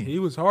pregnant. He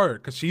was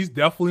hard because she's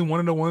definitely one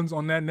of the ones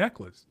on that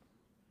necklace.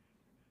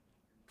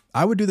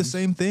 I would do the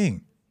same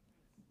thing.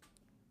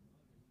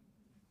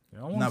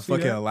 Yeah, not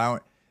fucking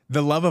allowing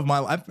the love of my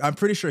life. I'm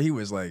pretty sure he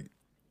was like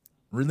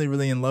really,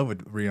 really in love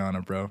with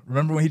Rihanna, bro.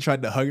 Remember when he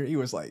tried to hug her? He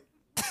was like,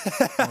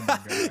 oh my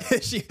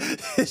God.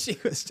 she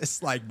was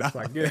just like, nah.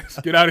 Like,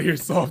 get out of here,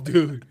 soft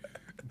dude.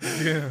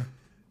 Yeah.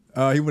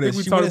 He would have.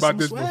 We talked about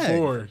this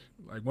before.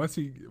 Like once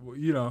he,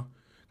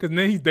 because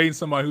then he's dating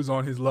somebody who's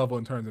on his level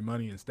in terms of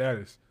money and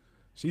status.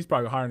 She's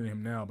probably higher than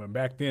him now, but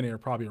back then they were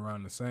probably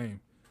around the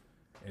same.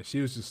 And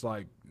she was just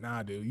like,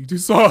 nah, dude, you too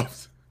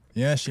soft.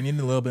 Yeah, she needed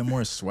a little bit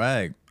more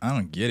swag. I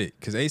don't get it.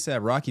 Because ASAP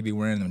Rocky be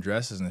wearing them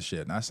dresses and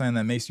shit. Not saying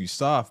that makes you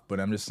soft, but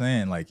I'm just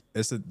saying, like,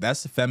 that's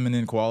the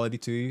feminine quality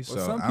to you. So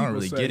some I don't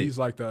really get it. He's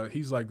like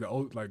the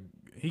old, like,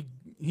 he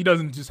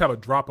doesn't just have a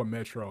drop of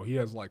Metro. He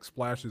has, like,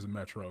 splashes of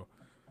Metro.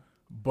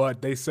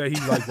 But they say he,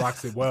 like,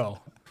 rocks it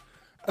well.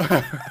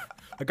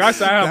 Like, I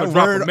say I have a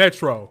drop of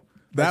Metro.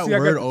 That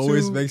word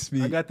always makes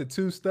me. I got the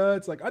two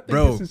studs. Like, I think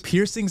bro,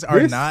 piercings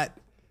are not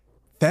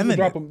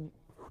feminine.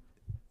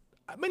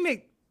 I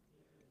mean,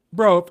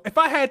 bro, if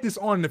I had this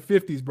on in the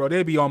 50s, bro,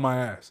 they'd be on my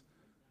ass.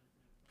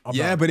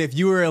 Yeah, but if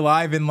you were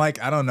alive in,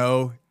 like, I don't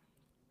know,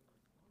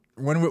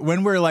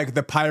 when we're like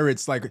the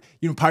pirates, like,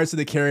 Pirates of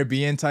the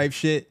Caribbean type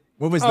shit,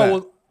 what was that?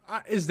 Well,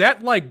 is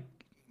that like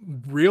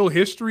real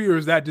history or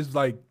is that just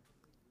like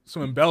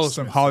some embellishment?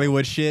 Some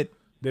Hollywood shit?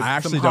 I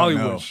actually don't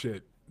know.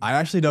 Shit. I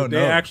actually don't know.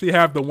 They actually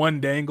have the one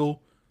dangle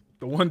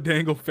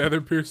feather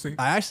piercing.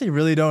 I actually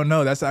really don't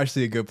know. That's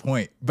actually a good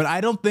point. But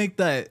I don't think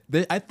that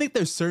I think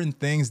there's certain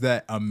things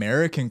that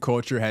American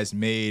culture has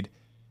made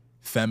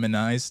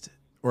feminized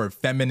or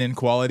feminine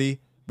quality.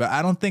 But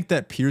I don't think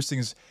that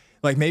piercings,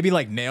 like maybe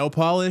like nail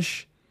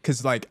polish,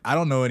 because like I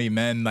don't know any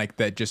men like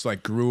that just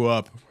like grew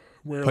up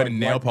putting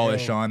nail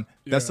polish on.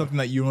 That's something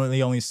that you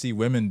only see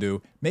women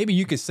do. Maybe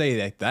you could say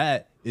that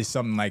that is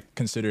something like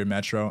considered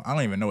metro. I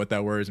don't even know what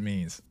that word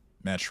means.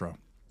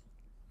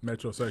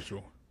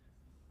 Metrosexual.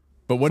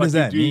 But what does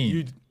that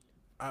mean?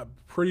 I'm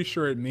pretty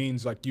sure it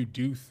means like you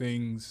do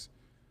things.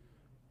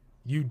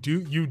 You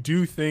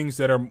do things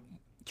that are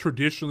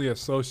traditionally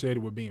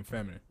associated with being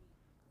feminine.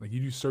 Like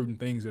you do certain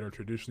things that are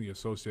traditionally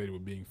associated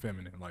with being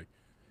feminine, like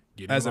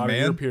getting a lot of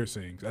ear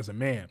piercings as a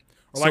man,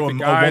 or so like the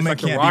guys,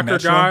 like the rocker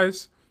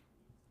guys.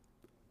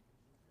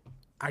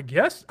 I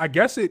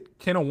guess it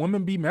can a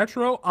woman be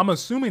metro? I'm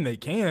assuming they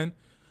can.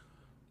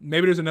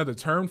 Maybe there's another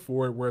term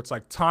for it where it's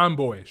like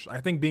tomboyish.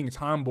 I think being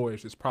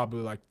tomboyish is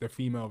probably like the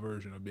female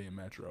version of being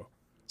metro.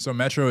 So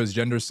metro is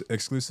gender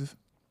exclusive?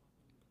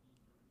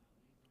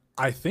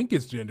 I think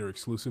it's gender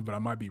exclusive, but I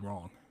might be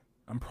wrong.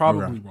 I'm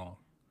probably wrong.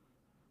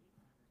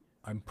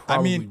 I'm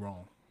probably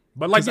wrong.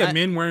 But like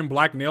men wearing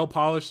black nail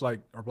polish,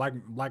 like or black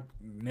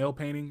nail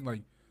painting,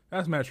 like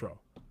that's metro.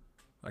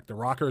 Like the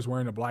rockers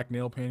wearing a black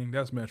nail painting,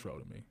 that's metro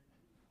to me.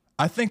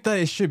 I think that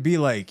it should be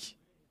like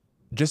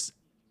just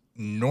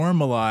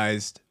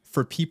normalized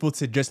for people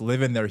to just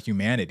live in their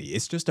humanity.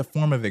 It's just a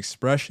form of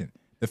expression.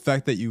 The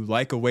fact that you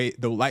like the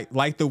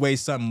way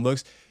something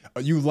looks,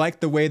 you like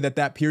the way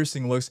that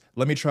piercing looks.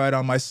 Let me try it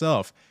on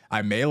myself.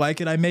 I may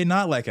like it, I may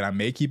not like it. I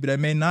may keep it, I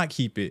may not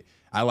keep it.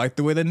 I like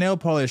the way the nail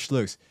polish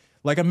looks.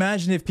 Like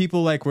imagine if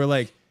people like were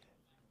like,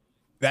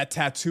 that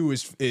tattoo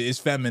is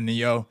feminine,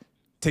 yo.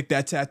 Take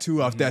that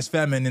tattoo off. That's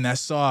feminine.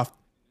 That's soft.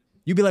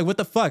 You'd be like, what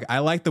the fuck? I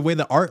like the way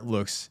the art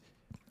looks.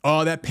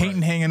 Oh, that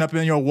painting hanging up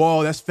in your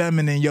wall, that's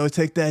feminine. Yo,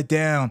 take that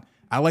down.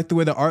 I like the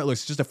way the art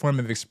looks. It's just a form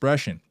of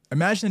expression.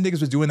 Imagine the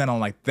niggas was doing that on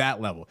like that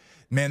level.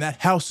 Man,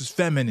 that house is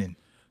feminine.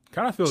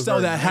 Kind of feels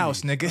sell that 90s.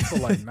 House, nigga. I feel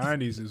like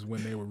 90s is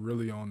when they were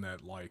really on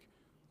that, like,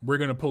 we're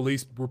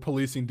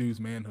policing dudes'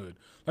 manhood.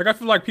 Like, I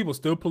feel like people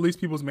still police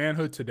people's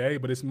manhood today,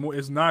 but it's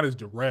not as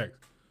direct.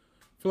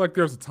 I feel like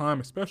there's a time,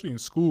 especially in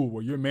school,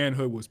 where your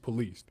manhood was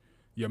policed.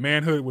 Your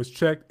manhood was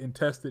checked and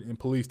tested and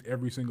policed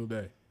every single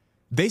day.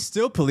 They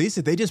still police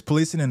it. They just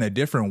police it in a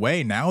different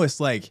way. Now it's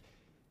like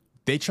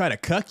they try to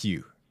cuck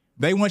you.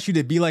 They want you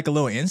to be like a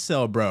little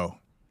incel, bro.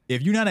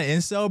 If you're not an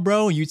incel,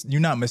 bro, you're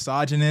not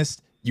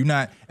misogynist. You're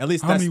not. At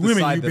least that's the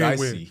side that I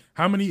see.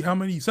 How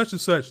many such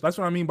and such? That's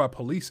what I mean by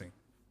policing.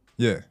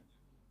 Yeah.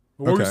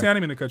 What were you saying? I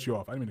didn't mean to cut you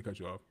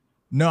off.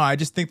 No, I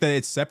just think that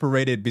it's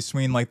separated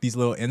between like these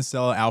little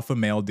incel alpha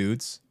male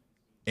dudes,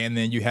 and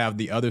then you have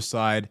the other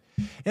side.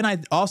 And I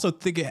also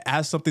think it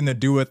has something to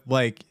do with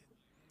like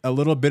a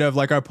little bit of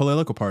like our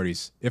political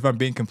parties. If I'm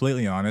being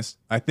completely honest,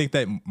 I think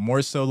that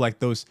more so like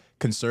those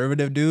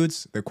conservative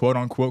dudes, the quote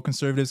unquote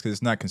conservatives, because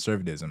it's not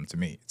conservatism to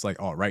me. It's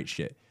like all right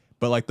shit.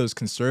 But like those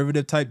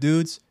conservative type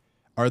dudes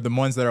are the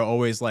ones that are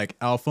always like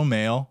alpha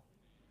male.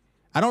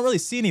 I don't really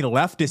see any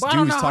leftist But I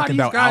don't dudes know how talking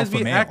these about guys alpha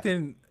be male.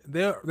 acting.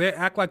 They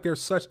act like they're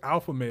such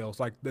alpha males,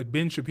 like the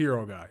Ben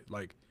Shapiro guy.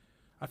 Like,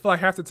 I feel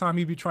like half the time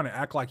he'd be trying to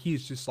act like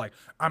he's just like,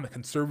 I'm a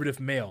conservative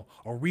male,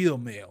 a real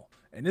male.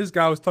 And this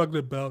guy was talking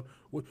about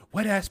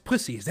wet ass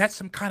pussy. Is that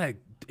some kind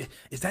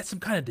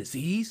of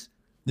disease?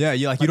 Yeah,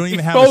 you don't even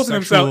have a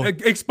Exposing sexual.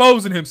 himself,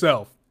 exposing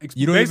himself.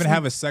 You don't even Basically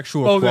have a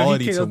sexual exposing that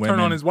quality he to can't women.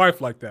 turn on his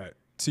wife like that.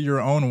 To your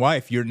own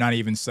wife, you're not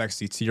even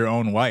sexy to your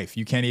own wife.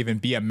 You can't even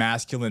be a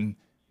masculine,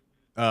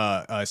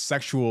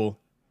 sexual,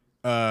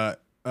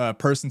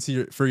 person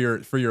to for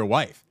your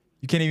wife.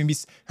 You can't even be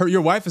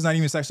your wife is not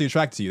even sexually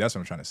attracted to you. That's what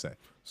I'm trying to say.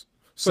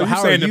 So you're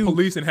saying the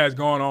policing has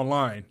gone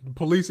online. The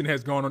policing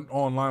has gone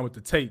online with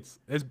the Tates.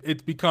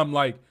 It's become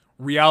like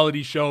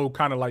reality show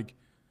kind of like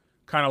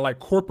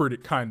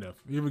corporate kind of.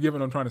 You ever get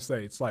what I'm trying to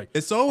say? It's like,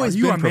 it's always are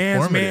you been a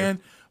man's performative. man?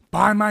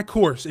 Buy my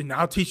course and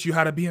I'll teach you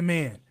how to be a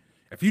man.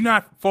 If you're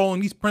not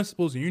following these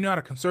principles and you're not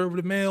a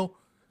conservative male,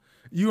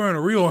 you're in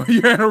a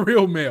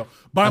real male.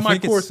 Buy my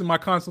course and my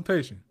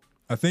consultation.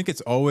 I think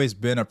it's always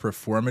been a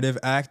performative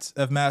act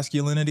of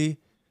masculinity,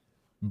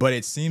 but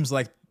it seems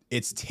like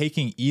it's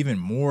taking even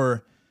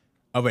more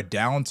of a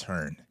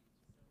downturn.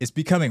 It's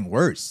becoming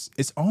worse.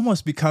 It's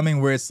almost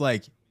becoming where it's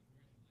like,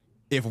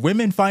 if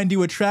women find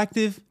you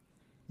attractive,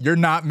 you're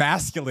not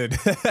masculine.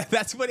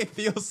 That's what it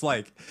feels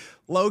like.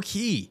 Low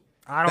key.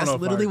 I don't know.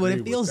 That's literally what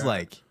it feels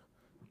like.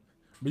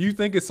 But you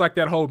think it's like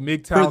that whole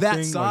MGTOW For that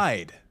thing?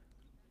 side. Like,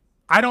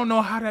 I don't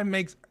know how that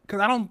makes, because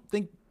I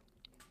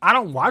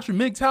don't watch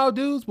MGTOW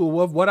dudes, but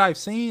what I've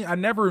seen, I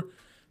never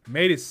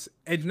made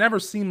it never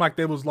seemed like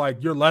they was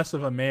like, you're less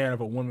of a man if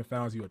a woman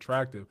finds you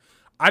attractive.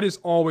 I just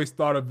always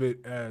thought of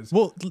it as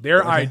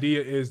their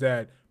idea is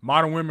that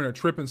modern women are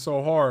tripping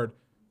so hard,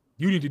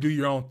 you need to do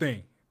your own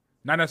thing.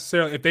 Not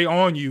necessarily, if they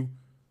on you,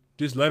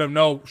 just let them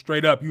know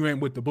straight up you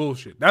ain't with the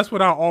bullshit. That's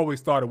what I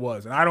always thought it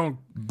was. And I don't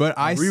But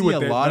I see a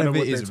lot of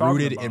it is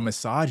rooted in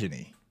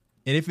misogyny.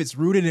 And if it's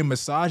rooted in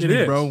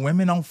misogyny, bro,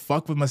 women don't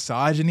fuck with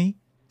misogyny.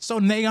 So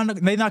they're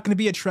not going to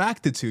be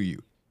attracted to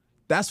you.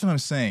 That's what I'm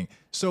saying.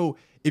 So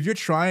if you're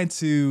trying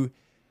to,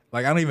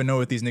 like, I don't even know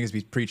what these niggas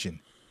be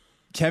preaching.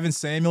 Kevin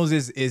Samuels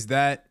is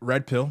that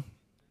red pill?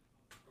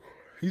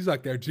 He's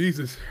like their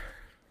Jesus.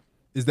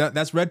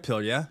 That's red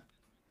pill, yeah?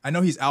 I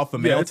know he's alpha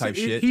male type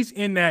shit. He's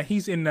in that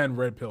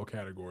red pill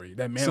category.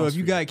 That manosphere. So if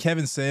you got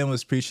Kevin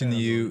Samuels preaching to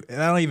you,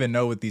 and I don't even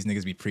know what these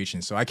niggas be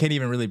preaching, so I can't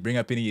even really bring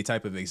up any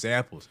type of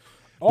examples.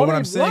 But what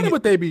I'm saying, a lot of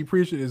what they be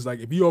preaching is like,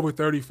 if you over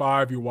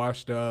 35, you're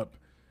washed up.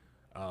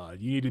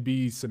 You need to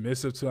be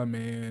submissive to a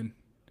man.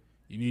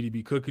 You need to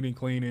be cooking and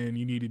cleaning.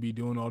 You need to be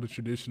doing all the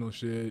traditional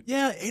shit.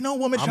 Yeah, ain't no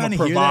woman trying to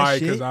hear that provide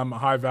shit. Because I'm a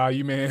high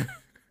value man.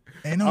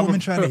 Ain't no woman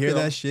trying to hear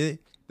that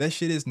shit. That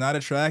shit is not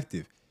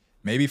attractive.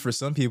 Maybe for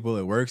some people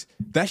it works.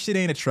 That shit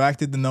ain't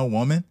attractive to no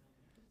woman.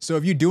 So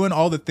if you're doing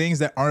all the things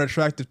that aren't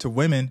attractive to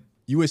women,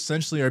 you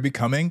essentially are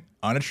becoming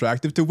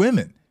unattractive to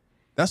women.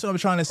 That's what I'm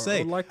trying to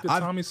say. Like the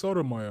Tommy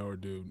Sotomayor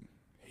dude.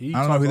 He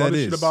I don't know who that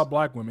is. Shit about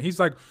black women. He's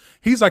like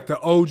the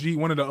OG,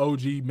 one of the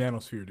OG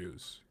manosphere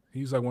dudes.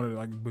 He's like one of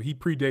the, but he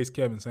predates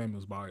Kevin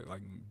Samuels by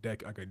like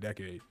a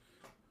decade.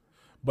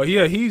 But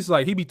yeah, he's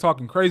like, he be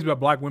talking crazy about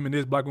black women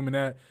this, black women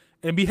that,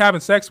 and be having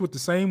sex with the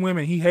same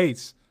women he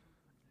hates.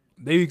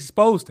 They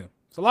exposed him.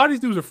 So a lot of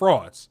these dudes are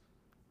frauds,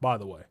 by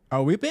the way.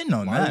 Oh, we've been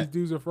known that. A lot of these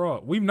dudes are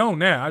frauds. We've known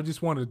that. I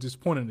just wanted to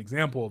point an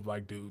example of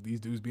like, dude, these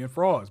dudes being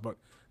frauds, but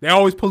they're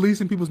always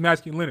policing people's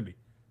masculinity.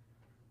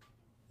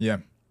 Yeah.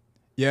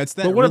 Yeah, it's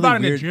that. But what really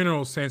about weird... in a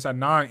general sense, a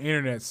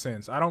non-internet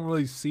sense? I don't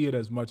really see it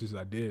as much as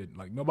I did.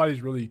 Like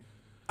nobody's really.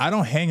 I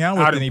don't hang out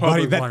with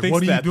anybody that like, thinks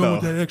what are you that, doing though?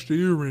 with that extra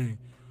earring?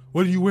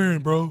 What are you wearing,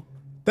 bro?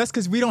 That's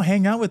because we don't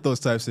hang out with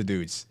those types of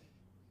dudes.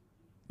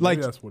 Like,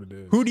 maybe that's what it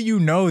is. Who do you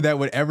know that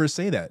would ever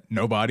say that?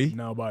 Nobody.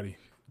 Nobody.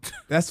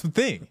 That's the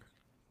thing.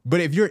 But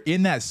if you're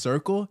in that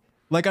circle,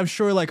 like I'm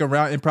sure, like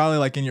around, and probably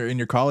like in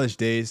your college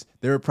days,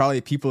 there were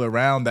probably people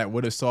around that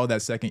would have saw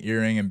that second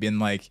earring and been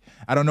like,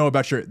 I don't know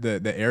about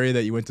the area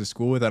that you went to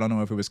school with. I don't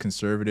know if it was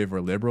conservative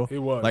or liberal. It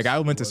was. Like I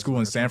went to school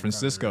in San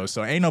Francisco,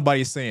 so ain't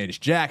nobody saying it's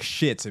jack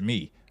shit to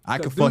me. I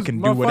could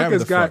fucking do whatever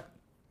the fuck.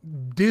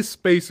 Disc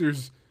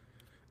spacers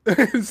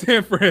in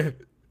San Fran.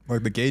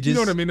 Like the gauges. You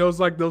know what I mean? Those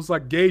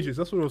like gauges.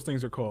 That's what those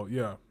things are called.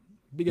 Yeah,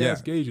 big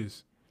ass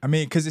gauges. I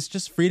mean, because it's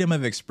just freedom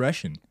of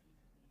expression.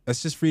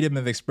 That's just freedom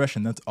of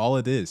expression. That's all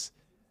it is.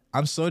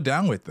 I'm so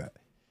down with that.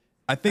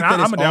 I think that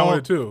I'm down with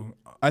it too.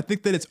 I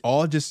think that it's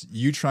all just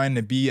you trying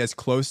to be as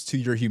close to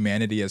your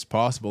humanity as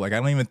possible. Like I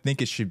don't even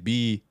think it should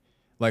be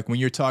like when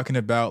we're talking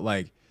about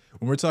like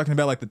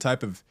the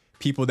type of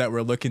people that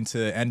we're looking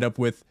to end up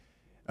with,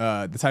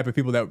 the type of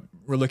people that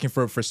we're looking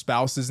for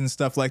spouses and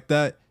stuff like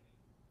that.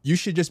 You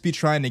should just be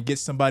trying to get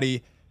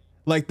somebody.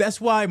 Like, that's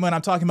why when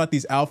I'm talking about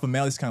these alpha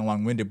males, it's kind of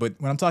long-winded, but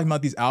when I'm talking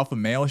about these alpha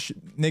male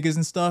niggas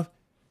and stuff,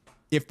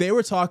 if they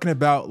were talking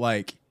about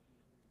like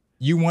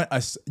you want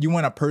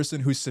a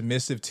person who's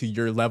submissive to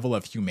your level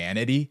of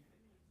humanity,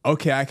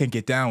 okay, I can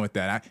get down with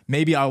that.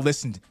 Maybe I'll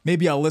listen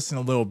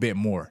a little bit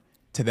more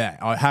to that.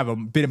 I'll have a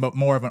bit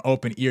more of an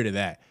open ear to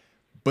that.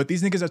 But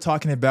these niggas are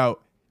talking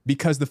about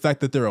because the fact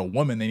that they're a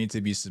woman, they need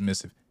to be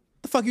submissive.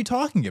 What the fuck are you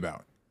talking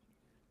about?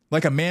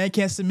 Like a man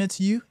can't submit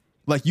to you?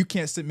 Like you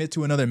can't submit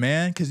to another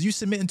man? Because you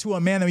submitting to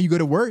a man when you go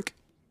to work.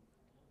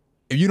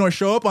 If you don't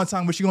show up on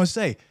time, what you gonna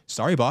say?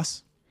 Sorry,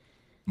 boss.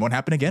 Won't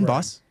happen again,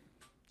 boss.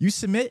 You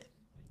submit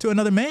to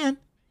another man.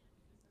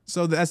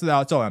 So that's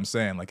all I'm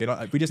saying. Like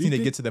we just need to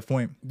get to the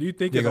point. Do you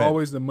think it's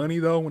always the money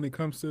though when it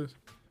comes to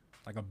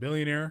like a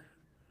billionaire?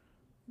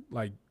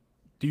 Like,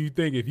 do you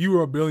think if you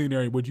were a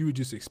billionaire, would you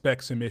just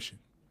expect submission?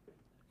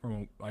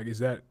 From like, is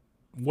that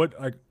what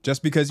like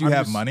just because you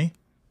have money?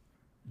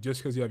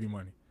 Just because you have your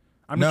money.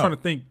 I'm just trying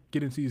to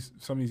get into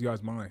some of these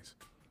guys' minds.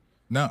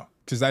 No,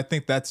 because I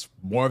think that's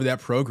more of that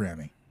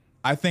programming.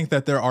 I think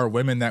that there are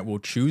women that will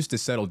choose to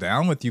settle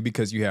down with you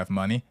because you have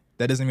money.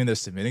 That doesn't mean they're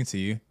submitting to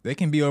you. They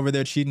can be over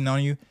there cheating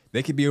on you.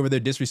 They could be over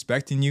there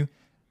disrespecting you,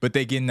 but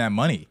they getting that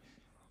money.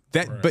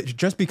 But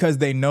just because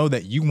they know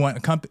that you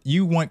want company,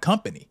 you want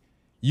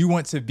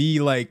to be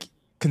like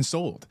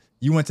consoled.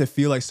 You want to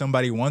feel like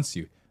somebody wants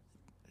you.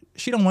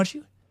 She don't want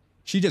you.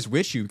 She just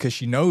with you because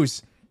she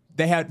knows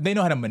they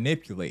know how to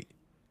manipulate.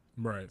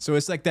 Right. So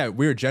it's like that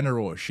weird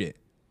general shit.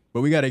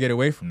 But we got to get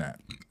away from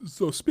that.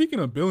 So speaking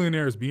of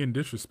billionaires being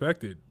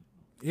disrespected,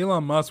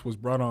 Elon Musk was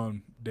brought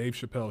on Dave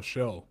Chappelle's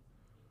show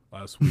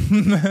last week.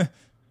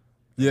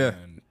 Yeah.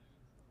 And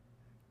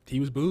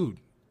he was booed.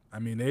 I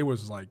mean, they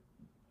was like,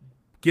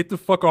 get the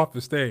fuck off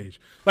the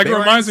stage. Like, it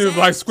reminds me of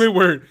like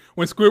Squidward,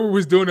 when Squidward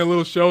was doing a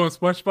little show on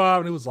SpongeBob,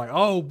 and it was like,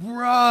 oh,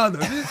 brother,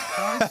 this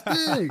guy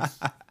stinks.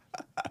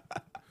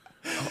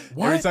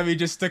 Every time he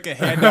just stuck a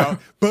hand out,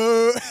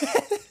 boo.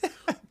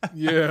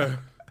 Yeah.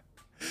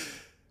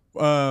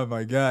 Oh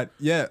my God.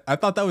 Yeah, I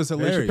thought that was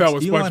hilarious.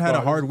 Elon had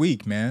a hard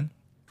week, man.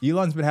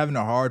 Elon's been having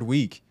a hard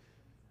week.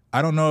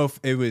 I don't know if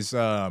it was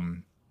I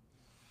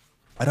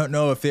don't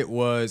know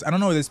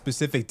the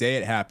specific day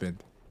it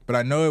happened, but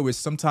I know it was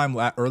sometime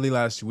early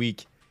last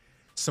week.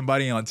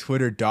 Somebody on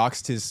Twitter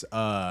doxed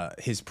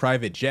his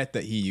private jet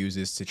that he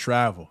uses to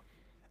travel.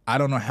 I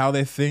don't know how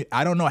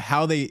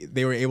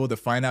they were able to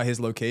find out his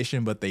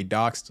location, but they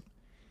doxed him.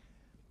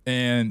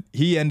 And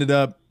he ended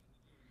up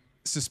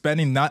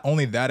suspending not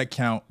only that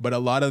account, but a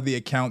lot of the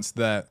accounts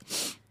that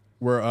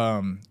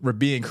were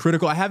being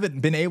critical. I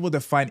haven't been able to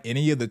find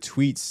any of the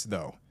tweets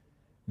though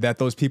that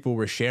those people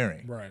were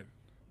sharing. Right.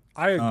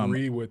 I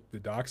agree with the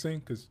doxing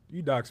because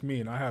you dox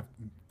me and I have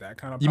that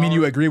kind of power. You mean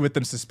you agree with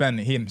them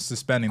suspending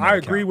that I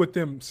agree with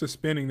them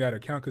suspending that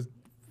account because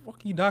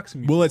fuck you doxing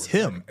me. Well, it's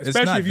him. It's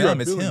not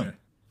them. It's him.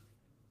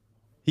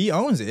 He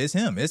owns it. It's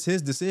him. It's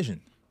his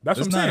decision. That's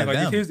what I'm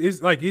saying.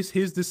 Like it's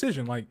his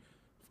decision. Like,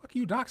 fuck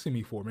you doxing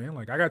me for, man?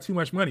 Like, I got too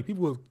much money.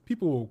 People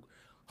will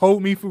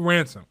hold me for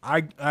ransom.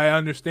 I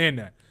understand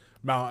that.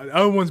 Now, the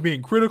other one's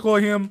being critical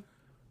of him.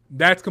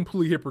 That's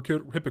completely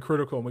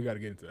hypocritical, and we got to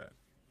get into that.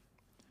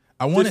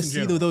 I want to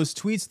see those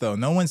tweets though.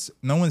 No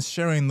one's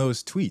sharing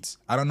those tweets.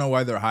 I don't know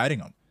why they're hiding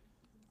them.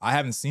 I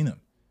haven't seen them.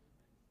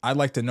 I'd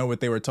like to know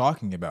what they were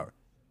talking about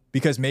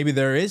because maybe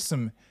there is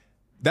some.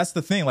 That's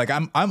the thing. Like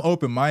I'm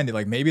open-minded.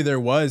 Like maybe there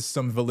was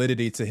some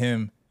validity to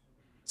him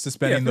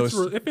suspending those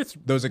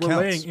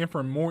accounts.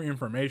 Relaying more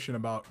information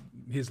about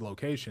his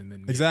location,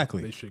 then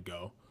exactly they should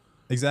go.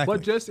 Exactly.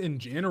 But just in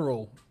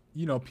general,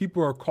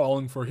 people are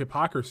calling for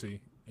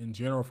hypocrisy in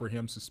general for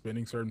him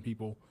suspending certain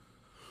people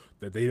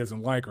that he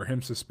doesn't like, or him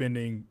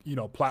suspending,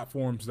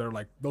 platforms that are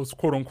like those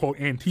quote unquote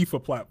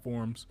Antifa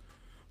platforms,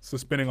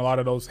 suspending a lot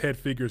of those head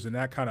figures in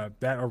that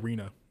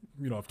arena,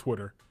 of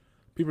Twitter.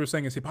 People are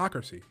saying it's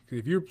hypocrisy.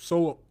 If you're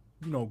so,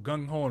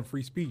 gung-ho on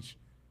free speech,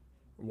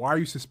 why are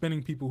you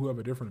suspending people who have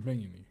a different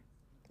opinion than you?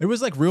 It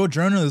was like real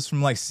journalists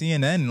from like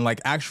CNN and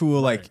like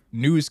actual like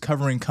news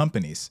covering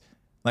companies.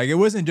 Like it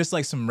wasn't just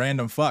like some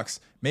random fucks.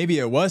 Maybe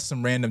it was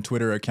some random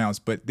Twitter accounts,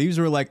 but these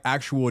were like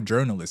actual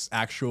journalists,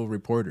 actual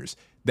reporters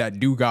that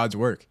do God's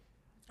work.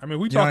 I mean,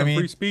 we talking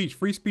free speech.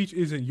 Free speech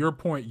isn't your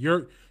point,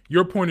 your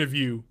point of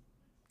view,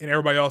 and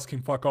everybody else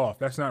can fuck off.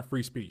 That's not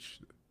free speech.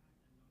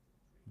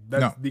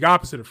 That's the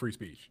opposite of free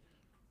speech.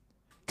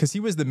 Because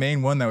he was the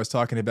main one that was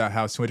talking about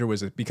how Twitter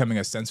was becoming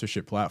a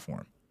censorship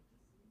platform.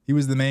 He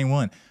was the main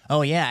one.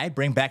 Oh, yeah, I'd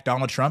bring back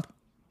Donald Trump.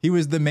 He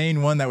was the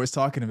main one that was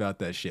talking about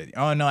that shit.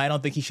 Oh, no, I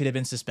don't think he should have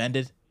been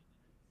suspended.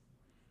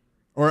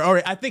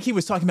 Or I think he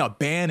was talking about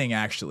banning,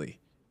 actually.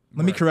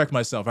 Let me correct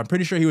myself. I'm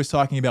pretty sure he was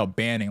talking about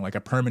banning, like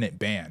a permanent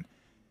ban.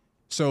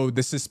 So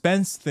the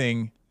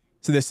suspending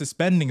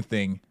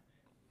thing,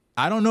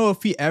 I don't know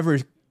if he ever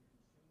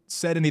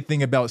said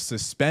anything about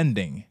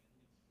suspending.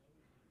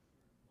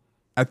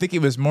 I think it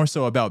was more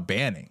so about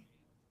banning.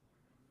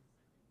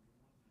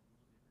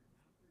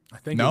 I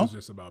think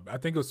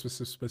it was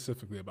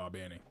specifically about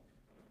banning.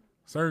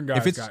 Certain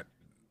guys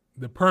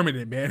the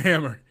permanent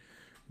banhammer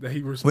that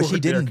he Which he restored their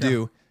didn't account.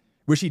 do.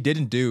 Which he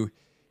didn't do.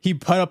 He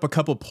put up a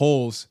couple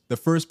polls. The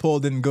first poll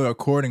didn't go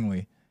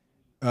accordingly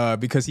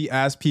because he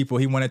asked people.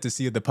 He wanted to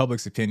see the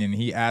public's opinion.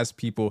 He asked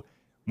people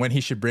when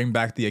he should bring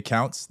back the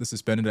accounts, the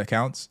suspended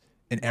accounts,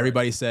 and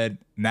everybody said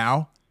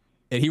now.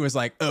 And he was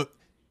like, "Oh,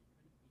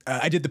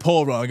 I did the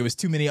poll wrong. It was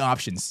too many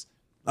options.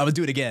 I would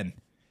do it again."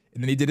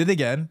 And then he did it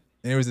again,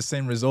 and it was the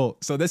same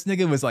result. So this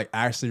nigga was like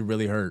actually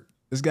really hurt.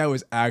 This guy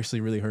was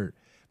actually really hurt.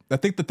 I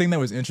think the thing that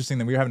was interesting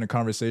that we were having a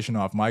conversation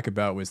off mic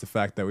about was the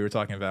fact that we were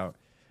talking about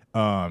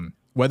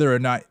whether or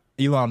not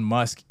Elon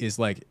Musk is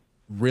like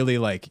really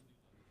like,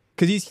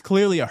 because he's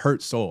clearly a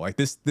hurt soul. Like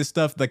this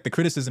stuff, like the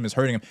criticism is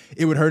hurting him.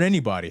 It would hurt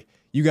anybody.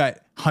 You got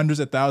hundreds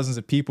of thousands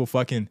of people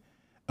fucking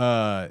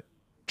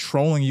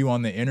trolling you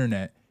on the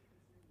internet.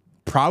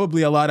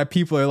 Probably a lot of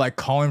people are like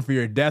calling for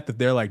your death if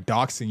they're like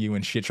doxing you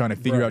and shit, trying to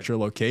figure out your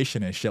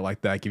location and shit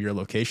like that, give your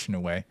location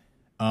away.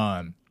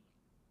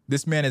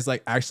 This man is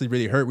like actually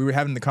really hurt. We were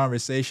having the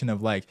conversation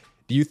of like,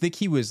 do you think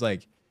he was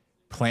like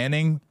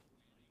planning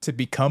to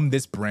become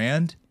this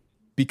brand,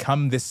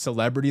 become this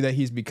celebrity that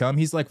he's become?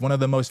 He's like one of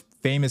the most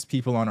famous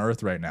people on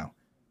earth right now.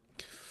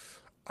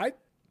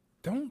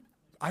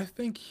 I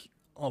think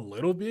a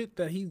little bit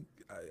that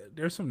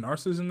there's some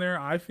narcissism there.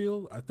 I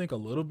think a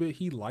little bit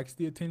he likes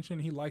the attention,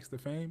 he likes the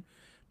fame,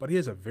 but he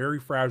has a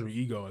very fragile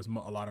ego, as a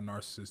lot of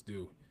narcissists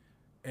do.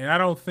 And I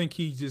don't think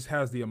he just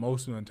has the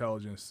emotional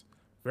intelligence.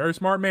 Very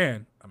smart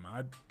man. I'm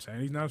not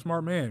saying he's not a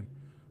smart man,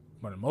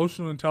 but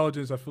emotional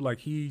intelligence, I feel like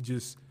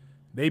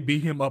they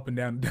beat him up and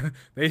down.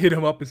 They hit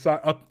him up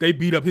inside. They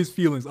beat up his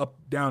feelings up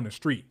down the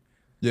street.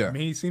 Yeah, I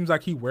mean, he seems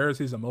like he wears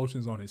his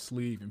emotions on his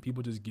sleeve, and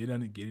people just get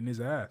in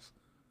his ass.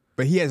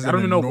 But he has an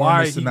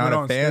enormous amount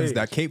of fans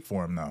that cape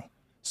for him, though.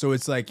 So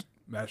it's like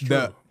that's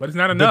true, but it's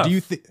not enough. Do you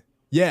think?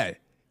 Yeah,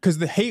 because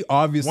the hate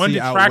obviously one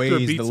detractor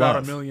outweighs beats the love.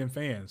 out a million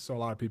fans. So a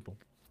lot of people.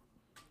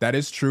 That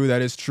is true.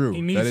 That is true.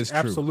 He needs that is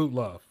absolute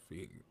love.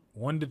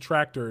 One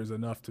detractor is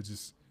enough to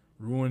just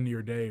ruin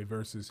your day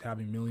versus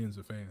having millions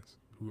of fans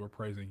who are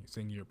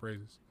singing your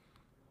praises.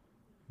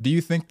 Do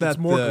you think that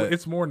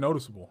it's more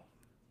noticeable?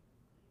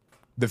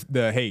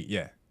 The hate,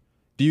 yeah.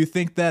 Do you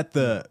think that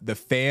the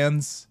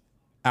fans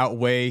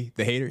outweigh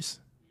the haters?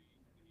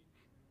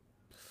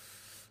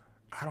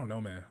 I don't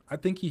know, man. I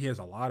think he has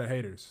a lot of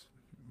haters.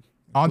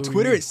 On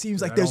Twitter, it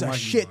seems like there's a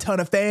shit ton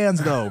of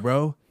fans, though,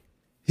 bro.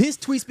 His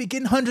tweets be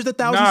getting hundreds of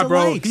thousands of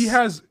likes.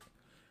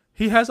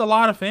 He has a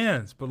lot of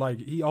fans, but like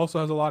he also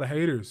has a lot of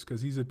haters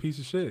because he's a piece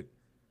of shit.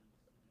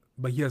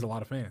 But he has a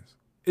lot of fans.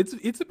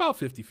 It's about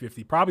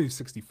 50-50, probably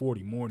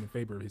 60-40 more in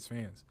favor of his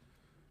fans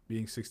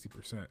being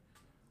 60%.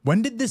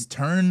 When did this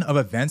turn of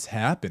events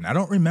happen? I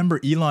don't remember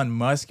Elon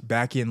Musk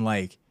back in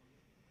like,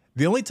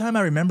 the only time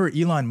I remember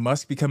Elon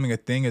Musk becoming a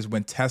thing is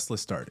when Tesla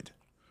started.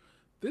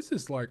 This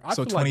is like, I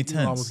feel like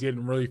Elon was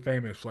getting really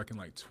famous like in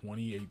like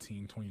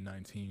 2018,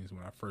 2019 is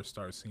when I first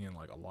started seeing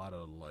like a lot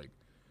of like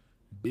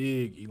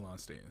big Elon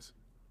stands.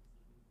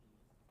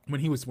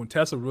 When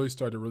Tesla really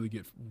started to really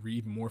get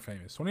even more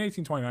famous.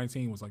 2018,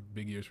 2019 was like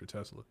big years for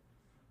Tesla.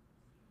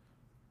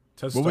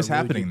 What was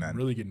happening then?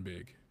 Really getting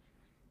big.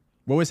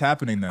 What was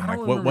happening then? I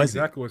don't what was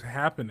exactly what's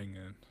happening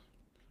then.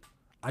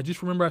 I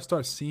just remember I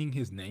started seeing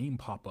his name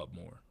pop up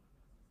more.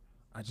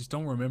 I just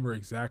don't remember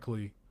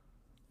exactly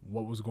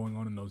what was going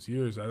on in those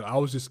years. I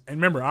was just,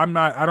 and remember, I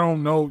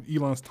don't know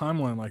Elon's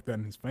timeline like that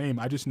in his fame.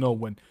 I just know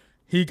when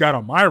he got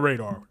on my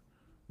radar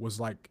was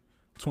like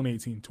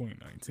 2018,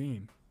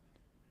 2019.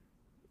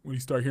 When you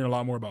start hearing a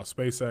lot more about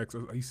SpaceX.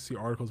 I used to see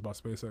articles about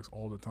SpaceX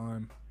all the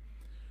time.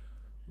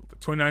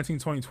 2019,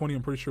 2020,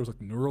 I'm pretty sure it was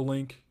like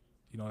Neuralink.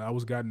 You know, that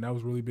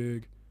was really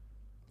big.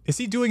 Is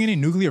he doing any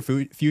nuclear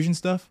fusion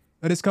stuff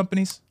at his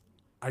companies?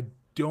 I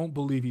don't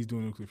believe he's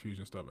doing nuclear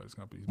fusion stuff at his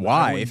companies.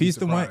 Why? If he's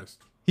the one,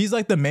 he's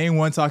like the main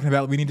one talking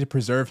about we need to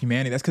preserve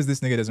humanity. That's because this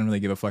nigga doesn't really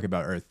give a fuck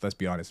about Earth, let's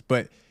be honest.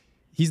 But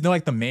he's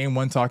like the main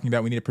one talking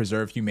about we need to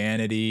preserve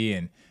humanity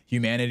and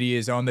humanity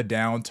is on the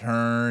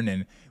downturn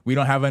and we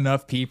don't have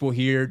enough people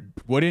here.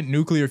 Wouldn't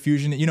nuclear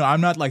fusion, you know,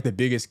 I'm not like the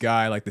biggest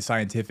guy, like the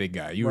scientific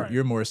guy.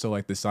 You're more so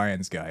like the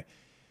science guy.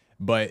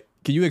 But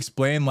can you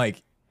explain,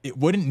 like,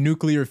 wouldn't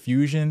nuclear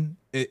fusion,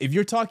 if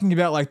you're talking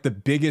about like the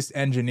biggest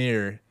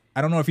engineer,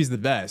 I don't know if he's the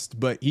best,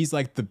 but he's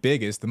like the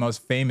biggest, the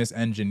most famous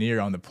engineer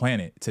on the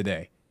planet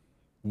today.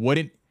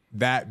 Wouldn't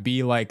that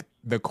be like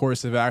the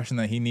course of action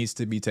that he needs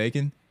to be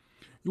taken?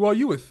 Well,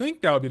 you would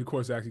think that would be the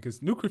course of action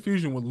because nuclear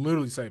fusion would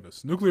literally save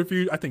us.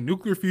 I think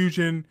nuclear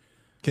fusion.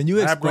 Can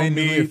you explain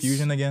nuclear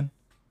fusion again?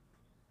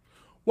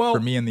 Well, for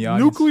me and the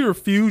audience,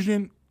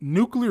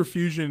 nuclear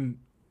fusion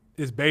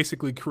is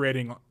basically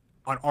creating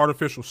an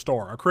artificial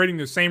star, or creating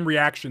the same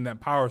reaction that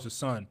powers the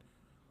sun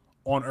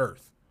on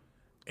Earth,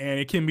 and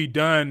it can be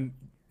done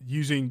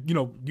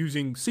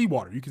using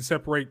seawater. You can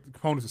separate the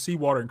components of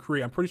seawater and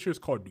create. I'm pretty sure it's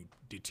called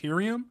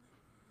deuterium,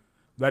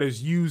 that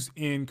is used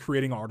in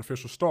creating an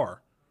artificial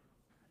star.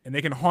 And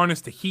they can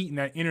harness the heat and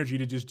that energy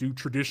to just do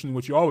traditionally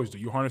what you always do.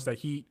 You harness that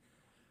heat,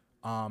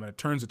 and it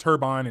turns the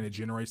turbine, and it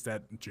generates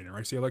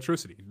the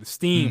electricity. The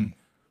steam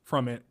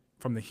from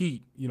the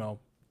heat,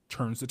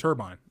 turns the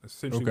turbine. That's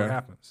essentially what Okay.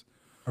 happens.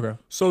 Okay.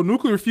 So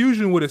nuclear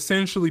fusion would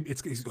essentially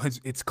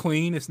it's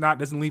clean. It's not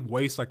doesn't leave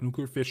waste like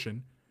nuclear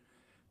fission.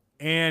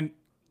 And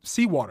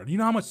seawater. Do you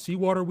know how much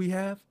seawater we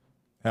have?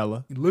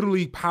 Hella.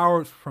 Literally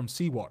powered from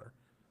seawater.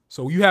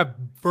 So you have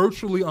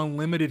virtually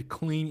unlimited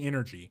clean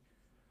energy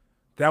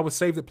that would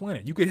save the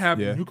planet. You could have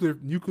Yeah.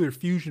 nuclear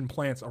fusion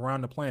plants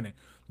around the planet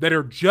that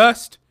are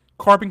just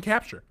carbon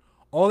capture.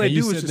 All they And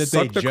you do is said just that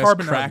they suck the just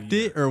carbon out of cracked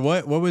the air. it, or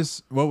what? What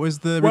was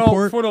the Well,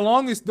 report? for the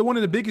longest, one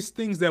of the biggest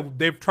things that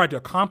they've tried to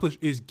accomplish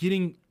is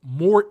getting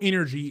more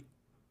energy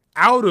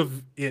out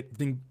of it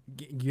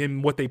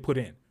than what they put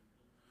in.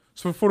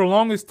 So for the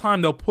longest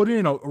time, they'll put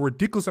in a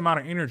ridiculous amount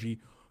of energy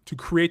to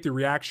create the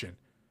reaction.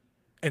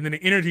 And then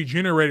the energy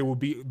generated will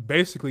be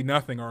basically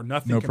nothing or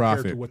nothing No compared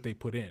profit. to what they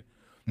put in.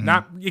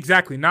 Not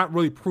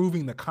really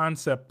proving the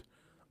concept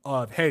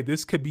of, hey,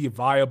 this could be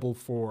viable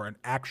for an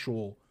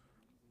actual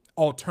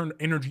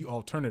energy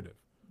alternative.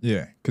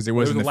 Yeah, because it There's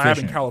wasn't a lab in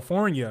efficient.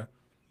 California.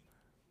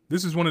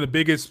 This is one of the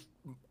biggest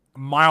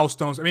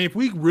milestones. I mean, if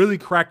we really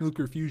crack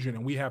nuclear fusion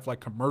and we have like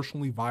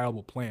commercially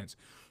viable plants,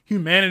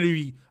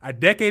 humanity, a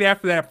decade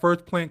after that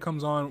first plant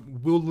comes on,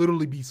 will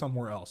literally be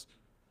somewhere else.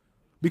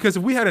 Because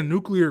if we had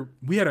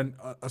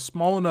a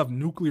small enough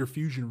nuclear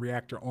fusion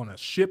reactor on a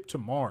ship to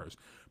Mars,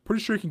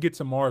 pretty sure it can get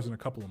to Mars in a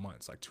couple of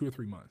months, like 2 or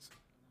 3 months.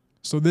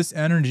 So this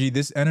energy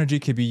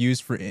could be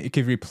used for, it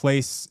could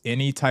replace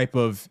any type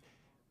of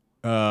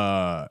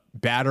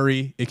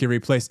battery. It could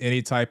replace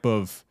any type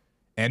of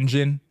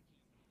engine.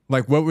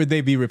 Like, what would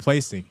they be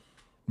replacing?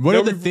 What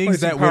are the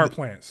things that power would?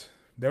 plants?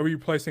 They were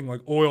replacing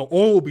like oil.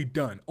 Oil will be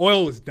done.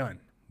 Oil is done.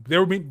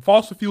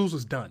 Fossil fuels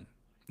is done.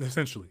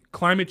 Essentially,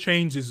 climate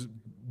change is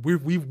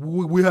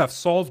we have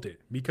solved it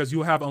because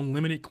you have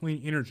unlimited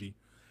clean energy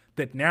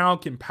that now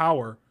can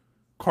power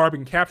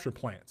carbon capture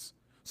plants.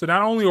 So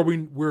not only are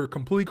we're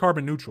completely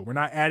carbon neutral, we're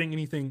not adding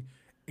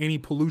any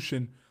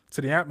pollution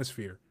to the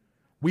atmosphere.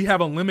 We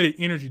have unlimited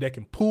energy that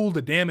can pull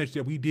the damage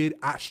that we did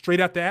straight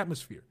out the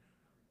atmosphere,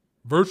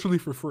 virtually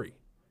for free.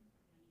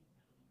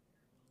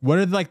 What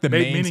are like the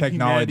main Meaning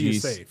humanity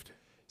is technologies? saved.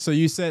 So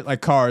you said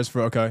like cars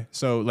for okay.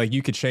 So like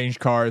you could change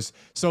cars.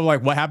 So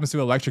like what happens to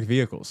electric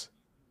vehicles?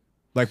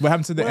 Like what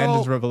happens to the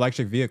engines of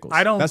electric vehicles?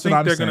 I don't That's think what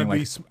I'm they're saying.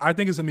 going to be. I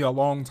think it's going to be a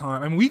long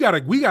time. I mean, we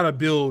gotta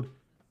build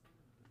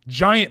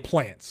giant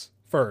plants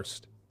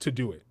first to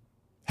do it.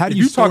 How do If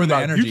you store talking the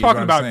about, energy? You're is what talking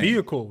I'm about saying.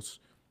 vehicles.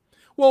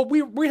 Well,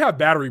 we have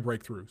battery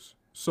breakthroughs.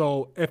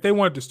 So if they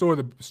wanted to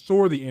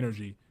store the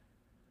energy,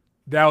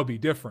 that would be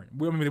different.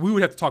 I mean, we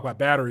would have to talk about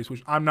batteries,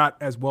 which I'm not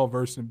as well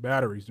versed in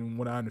batteries and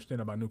what I understand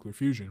about nuclear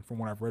fusion from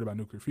what I've read about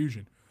nuclear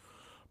fusion.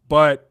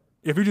 But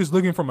if you're just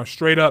looking from a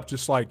straight up,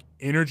 just like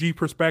energy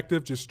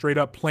perspective, just straight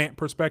up plant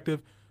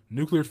perspective,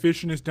 nuclear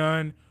fission is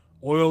done,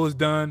 oil is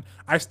done.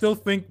 I still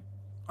think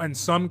in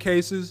some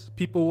cases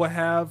people will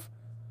have,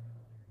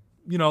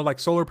 like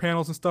solar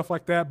panels and stuff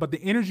like that, but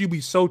the energy will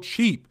be so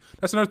cheap.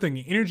 That's another thing.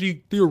 The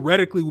energy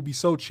theoretically will be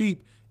so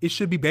cheap, it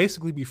should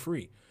basically be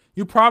free.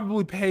 You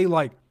probably pay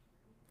like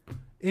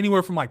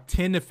anywhere from like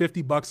 10 to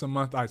 50 bucks a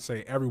month, I'd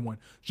say, everyone,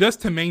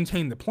 just to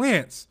maintain the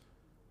plants.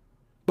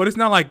 But it's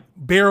not like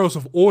barrels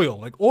of oil.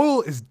 Like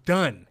oil is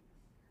done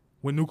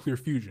with nuclear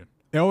fusion.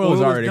 The oil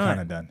is already kind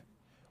of done.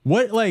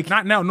 What like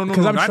not now? No,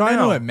 Because I'm not trying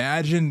now. to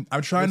imagine.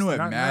 I'm trying to It's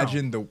not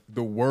imagine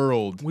the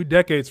world. We're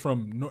decades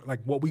from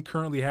like what we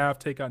currently have.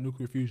 Take out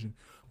nuclear fusion.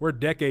 We're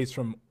decades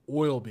from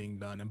oil being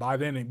done, and by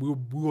then we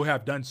will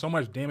have done so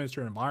much damage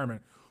to our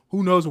environment.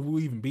 Who knows if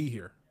we'll even be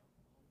here?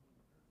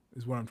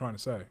 Is what I'm trying to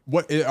say.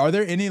 What are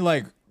there any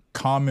like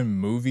common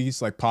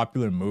movies, like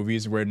popular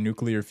movies, where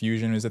nuclear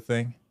fusion is a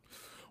thing?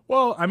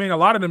 Well, I mean, a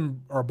lot of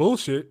them are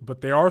bullshit,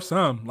 but there are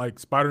some, like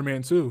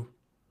Spider-Man 2.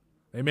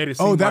 They made it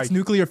seem That's like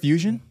nuclear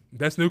fusion?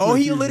 that's nuclear Oh,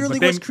 he fusion. literally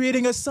was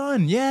creating a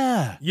sun.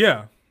 Yeah.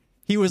 Yeah.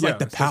 He was like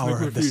the that's power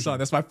nuclear of the fusion. sun.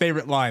 That's my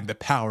favorite line, the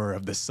power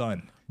of the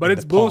sun. But in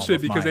it's the palm bullshit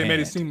of because my they made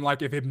it hand. seem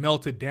like if it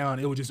melted down,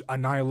 it would just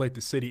annihilate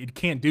the city. It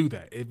can't do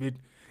that.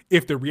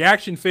 If the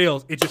reaction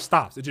fails, it just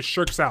stops. It just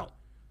shirks out.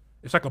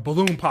 It's like a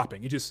balloon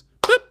popping. It just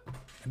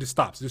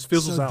stops. It just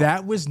fizzles So out.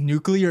 that was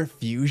nuclear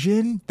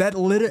fusion? That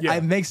literally Yeah.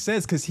 it makes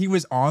sense because he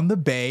was on the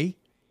bay.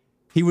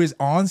 He was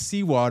on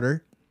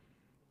seawater.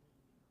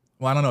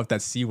 Well, I don't know if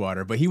that's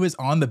seawater, but he was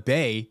on the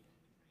bay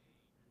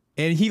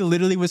and he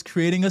literally was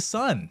creating a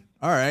sun.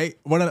 All right.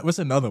 What's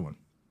another one?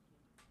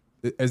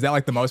 Is that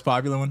like the most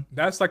popular one?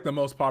 That's like the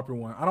most popular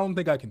one. I don't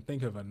think I can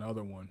think of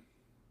another one,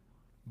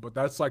 but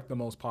that's like the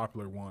most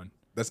popular one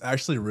That's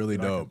actually really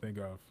that I can dope. think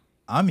of.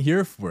 I'm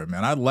here for it,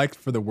 man. I'd like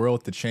for the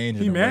world to change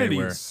in a way Humanity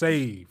where is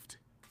saved.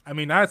 I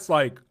mean, that's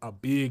like a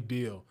big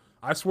deal.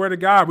 I swear to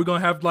God, we're gonna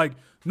have like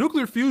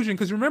nuclear fusion.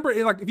 Because remember,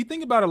 if you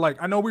think about it,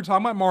 like I know we're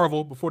talking about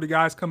Marvel before the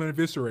guys come and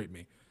eviscerate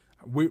me.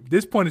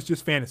 This point is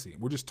just fantasy.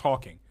 We're just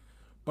talking.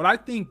 But I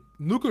think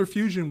nuclear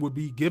fusion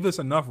would give us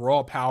enough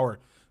raw power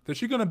that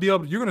you're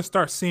gonna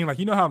start seeing, like,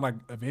 you know how like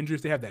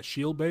Avengers, they have that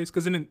shield base?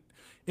 Because in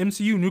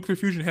MCU, nuclear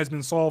fusion has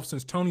been solved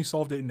since Tony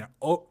solved it in the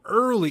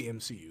early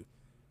MCU.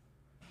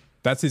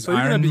 that's his So you're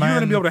Iron gonna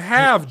Man. be able to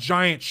have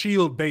giant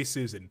shield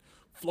bases and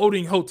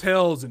floating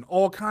hotels and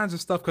all kinds of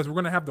stuff because we're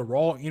gonna have the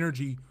raw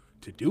energy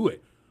to do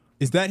it.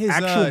 Is that his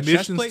Actual chest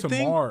missions plate to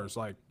thing? Mars,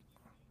 like,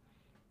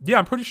 yeah,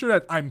 I'm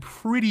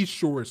pretty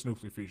sure it's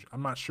nuclear fusion.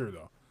 I'm not sure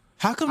though.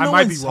 How come I no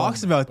might one be wrong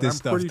talks though, about but this I'm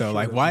stuff pretty though? sure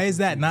Like, that's why nuclear is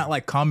that fusion. not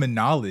like common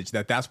knowledge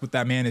that that's what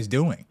that man is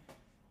doing?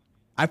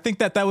 I think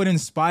that would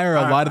inspire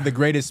a lot of the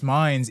greatest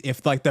minds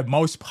if like the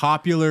most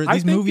popular, I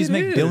these think movies it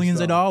make is, billions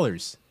of though.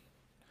 dollars.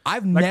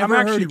 I've Like, I'm never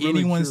actually heard really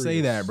anyone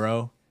say that, curious.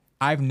 bro.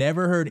 I've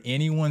never heard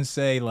anyone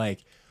say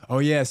like, oh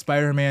yeah,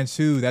 Spider-Man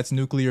 2, that's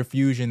nuclear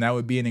fusion. That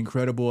would be an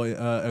incredible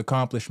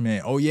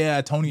accomplishment. Oh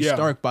yeah, Tony Yeah.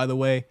 Stark, by the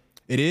way.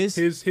 It is?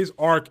 His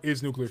arc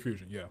is nuclear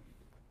fusion. Yeah.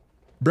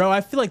 Bro,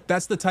 I feel like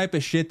that's the type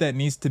of shit that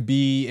needs to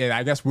be, and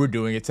I guess we're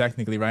doing it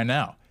technically right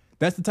now.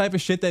 That's the type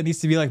of shit that needs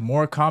to be like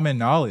more common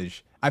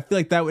knowledge. I feel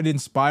like that would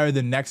inspire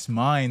the next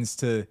minds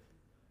to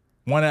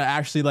want to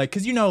actually like,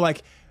 because you know,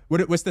 like,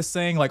 what's the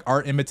saying? Like,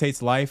 art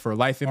imitates life or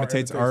life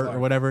imitates art life. or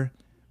whatever.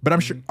 But I'm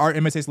sure art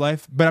imitates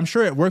life, but I'm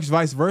sure it works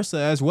vice versa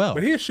as well.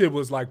 But his shit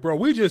was like, bro,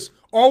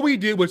 all we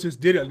did was just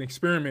did an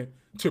experiment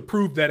to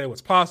prove that it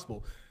was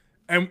possible.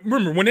 And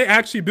remember, when they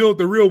actually build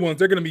the real ones,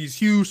 they're gonna be these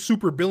huge,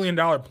 super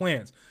billion-dollar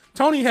plants.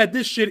 Tony had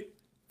this shit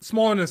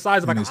smaller than the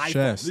size of like In an his iPhone.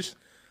 chest. This,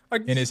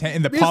 like, In his hand,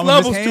 in the there's palm of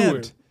his levels to hand.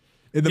 it.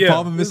 In the Yeah,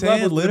 palm of his there's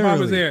hand, levels to the palm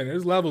of his literally. hand.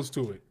 There's levels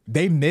to it.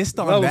 They missed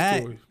on Levels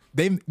that. to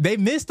it. They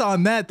missed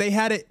on that. They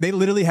had it. They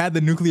literally had the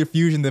nuclear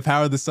fusion, the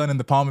power of the sun in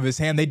the palm of his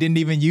hand. They didn't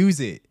even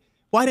use it.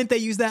 Why didn't they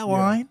use that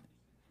line?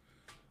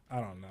 I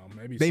don't know.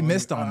 Maybe They Sony-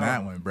 mist on I that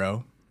don't know. one,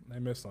 bro. They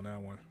missed on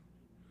that one.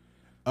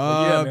 But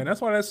yeah, Uh, man,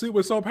 that's why that suit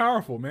was so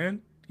powerful,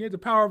 man. He had the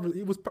power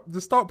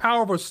of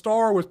power of a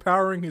star was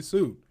powering his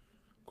suit.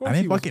 Of course I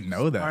didn't he was- fucking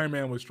know that. Iron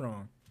Man was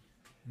strong.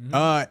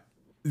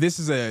 This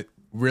is a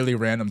really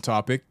random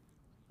topic,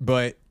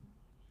 but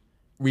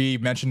we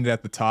mentioned it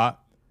at the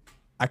top.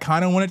 I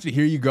kind of wanted to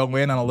hear you go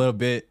in on a little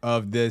bit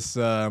of this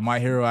My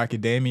Hero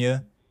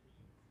Academia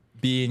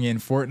being in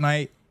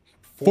Fortnite.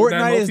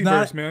 Fortnite is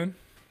not, multiverse, man.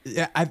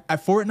 yeah,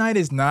 Fortnite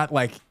is not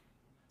like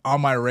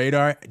on my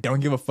radar. I don't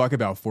give a fuck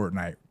about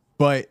Fortnite,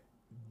 but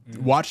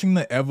watching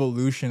the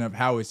evolution of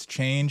how it's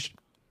changed,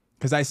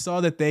 because I saw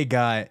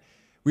that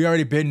we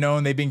already been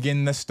known they've been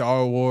getting the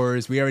Star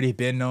Wars. We already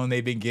been known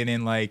they've been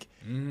getting like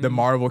the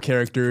Marvel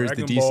characters,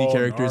 Dragon the DC Ball,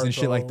 characters and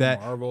shit like Naruto,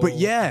 that. Marvel, But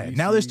yeah,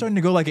 now they're DC. starting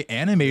to go like an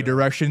anime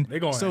direction. They're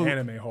going so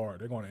anime hard.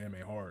 They're going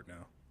anime hard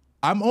now.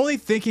 I'm only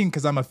thinking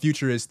because I'm a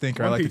futurist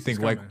thinker. I One like to Piece is think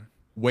like coming.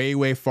 way,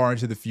 way far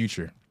into the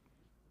future.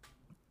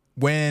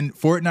 When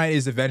Fortnite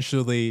is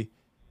eventually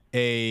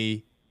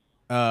a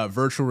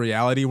virtual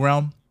reality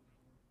realm,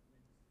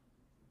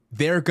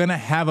 they're gonna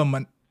have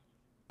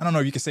I don't know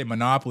if you could say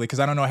monopoly because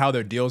I don't know how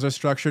their deals are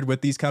structured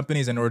with these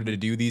companies in order to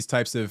do these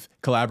types of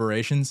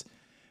collaborations.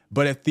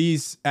 But if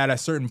these at a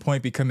certain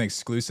point become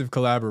exclusive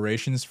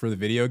collaborations for the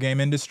video game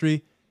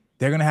industry,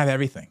 they're gonna have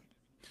everything.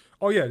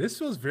 Oh yeah, this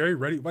feels very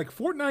ready. Like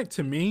Fortnite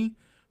to me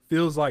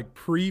feels like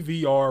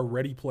pre-VR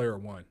Ready Player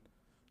One.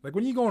 Like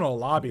when you go in a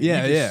lobby,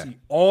 Yeah, you just see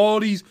all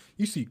these.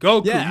 You see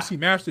Goku, Yeah. you see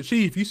Master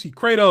Chief, you see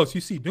Kratos,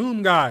 you see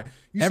Doom Guy,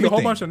 you see a Everything.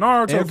 whole bunch of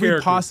Naruto Every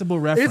characters. possible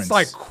reference. It's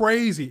like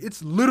crazy.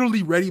 It's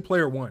literally Ready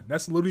Player One.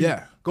 That's literally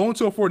go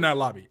into a Fortnite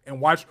lobby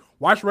and watch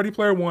Ready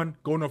Player One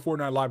go into a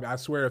Fortnite lobby. I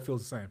swear it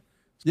feels the same.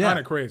 It's kind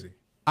of crazy.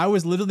 I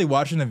was literally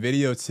watching a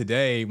video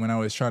today when I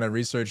was trying to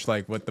research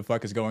like what the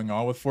fuck is going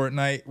on with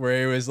Fortnite,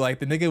 where it was like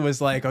the nigga was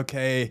like,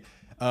 okay,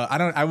 I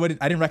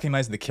didn't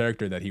recognize the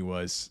character that he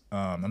was.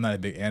 I'm not a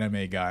big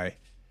anime guy,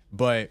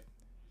 but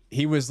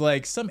he was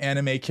like some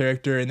anime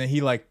character, and then he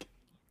like,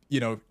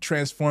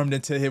 transformed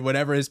into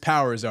whatever his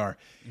powers are,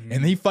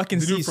 and he fucking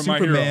The dude sees from My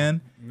Hero.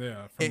 Superman. Yeah,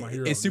 from My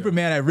Hero. And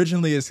Superman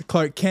originally is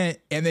Clark Kent,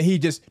 and then he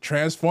just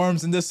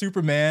transforms into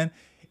Superman.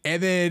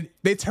 And then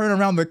they turn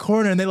around the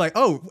corner and they're like,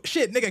 oh,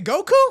 shit, nigga,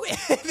 Goku?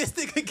 And this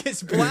nigga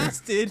gets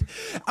blasted.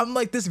 I'm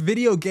like, this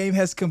video game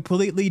has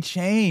completely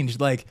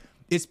changed. Like,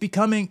 it's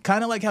becoming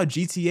kind of like how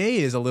GTA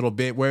is a little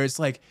bit, where it's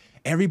like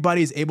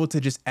everybody's able to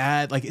just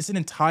add, like, it's an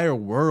entire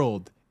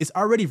world. It's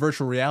already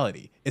virtual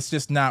reality. It's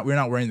just we're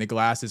not wearing the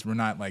glasses. We're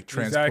not, like,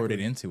 transported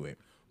into it.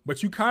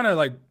 But you kind of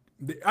like,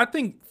 I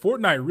think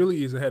Fortnite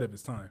really is ahead of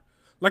its time.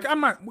 Like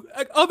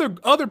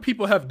other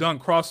people have done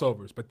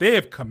crossovers, but they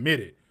have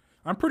committed.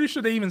 I'm pretty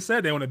sure they even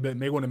said they want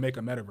to make a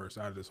metaverse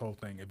out of this whole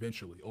thing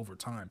eventually over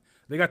time.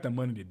 They got the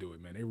money to do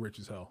it, man. They rich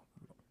as hell.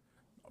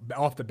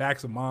 Off the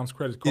backs of mom's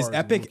credit cards.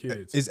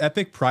 Is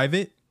Epic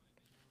private?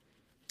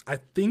 I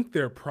think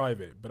they're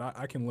private, but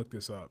I can look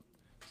this up.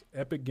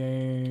 Epic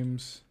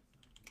Games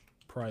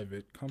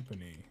private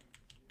company.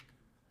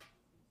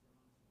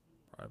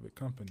 Private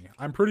company.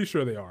 I'm pretty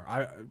sure they are.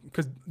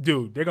 Because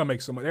dude, they're gonna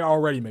make so much. They're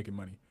already making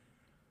money.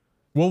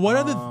 Well, what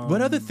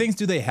other things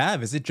do they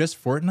have? Is it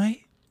just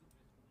Fortnite?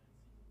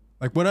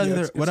 Like what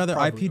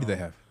other IP do they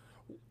have?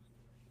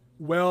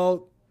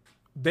 Well,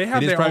 they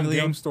have It is their own privately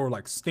game owned? store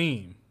like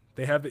Steam.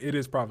 It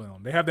is privately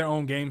owned. They have their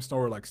own game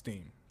store like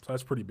Steam, so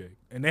that's pretty big.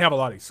 And they have a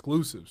lot of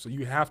exclusives, so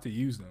you have to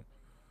use them.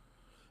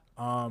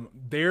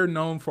 They're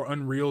known for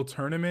Unreal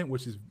Tournament,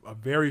 which is a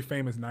very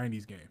famous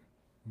 '90s game.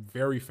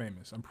 Very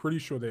famous. I'm pretty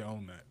sure they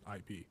own that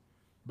IP.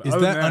 But Is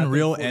other than that I think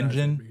Unreal Fortnite's gonna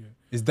Engine? be it.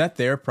 Is that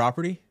their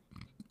property?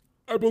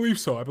 I believe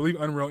so. I believe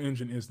Unreal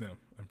Engine is them.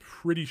 I'm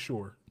pretty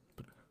sure.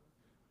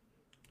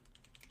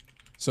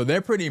 So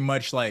they're pretty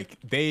much like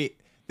they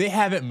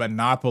haven't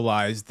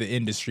monopolized the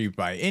industry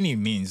by any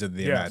means of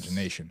the Yes.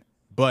 imagination.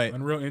 But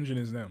Unreal Engine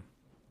is them.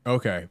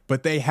 okay,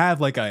 but they have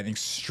like an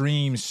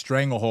extreme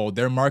stranglehold.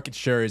 Their market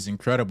share is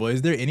incredible.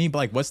 Is there any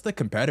like what's the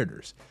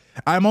competitors?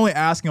 I'm only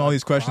asking all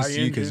these questions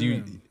to you because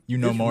you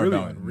know it's more really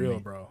about Unreal, me.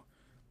 bro.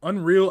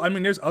 Unreal. I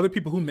mean, there's other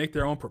people who make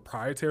their own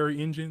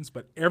proprietary engines,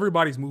 but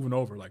everybody's moving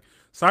over. Like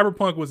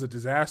Cyberpunk was a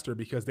disaster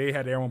because they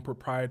had their own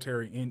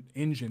proprietary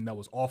engine that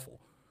was awful.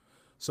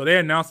 So they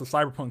announced the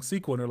Cyberpunk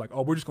sequel, and they're like,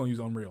 "Oh, we're just gonna use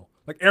Unreal."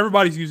 Like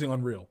everybody's using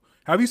Unreal.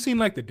 Have you seen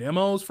like the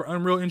demos for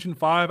Unreal Engine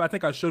 5? I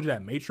think I showed you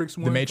that Matrix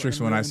one. The Matrix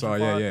for one Unreal I Engine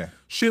saw, 5. yeah.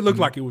 Shit looked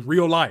like it was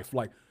real life.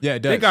 Like Yeah,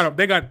 it they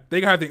does.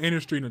 got the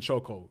industry in a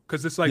chokehold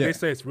because it's like Yeah. they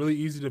say it's really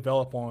easy to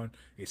develop on.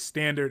 It's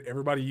standard.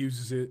 Everybody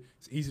uses it.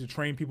 It's easy to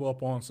train people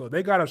up on. So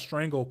they got a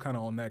strangle kind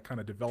of on that kind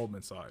of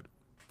development side,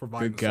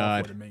 providing Good the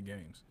software God. to make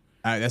games.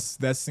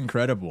 That's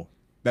incredible.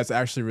 That's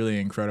actually really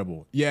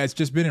incredible. Yeah, it's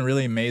just been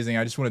really amazing.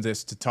 I just wanted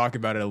to talk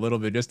about it a little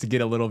bit, just to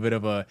get a little bit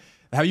of a.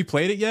 Have you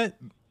played it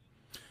yet?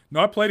 No,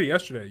 I played it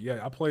yesterday.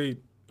 Yeah, I played.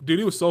 Dude,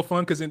 it was so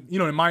fun because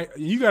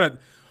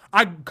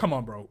come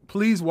on, bro.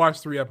 Please watch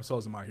 3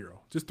 episodes of My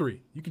Hero. Just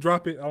 3. You can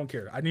drop it. I don't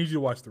care. I need you to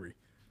watch 3.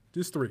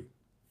 Just 3.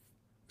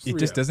 It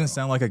just doesn't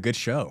sound like a good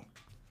show.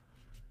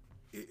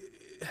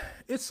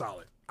 It's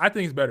solid. I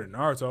think it's better than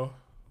Naruto.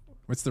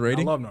 What's the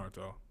rating? I love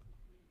Naruto.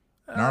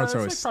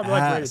 Naruto it's is probably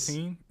like rated ass.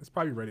 teen. It's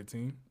probably rated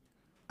teen.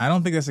 I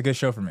don't think that's a good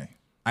show for me.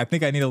 I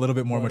think I need a little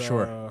bit more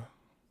mature.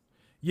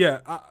 Yeah,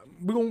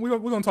 we're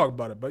gonna talk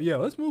about it. But yeah,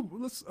 let's move.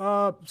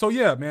 So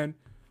yeah, man.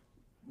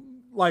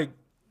 Like,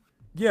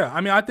 yeah.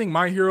 I mean, I think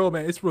My Hero,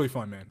 man, it's really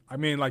fun, man. I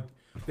mean, like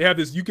they have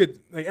this. You could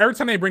like every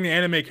time they bring the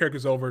anime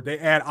characters over, they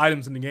add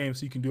items in the game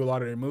so you can do a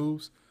lot of their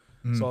moves.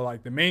 So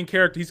like the main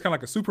character, he's kind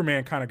of like a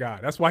Superman kind of guy.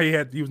 That's why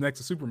he was next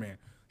to Superman.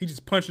 He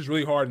just punches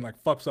really hard and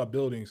like fucks up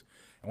buildings.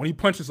 And when he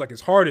punches like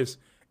his hardest,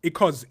 it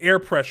causes air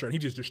pressure and he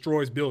just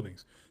destroys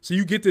buildings. So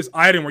you get this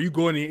item where you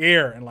go in the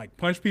air and like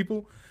punch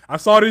people. I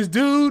saw this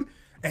dude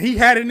and he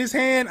had it in his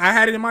hand. I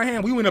had it in my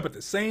hand. We went up at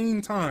the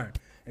same time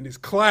and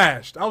just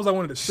clashed. I was like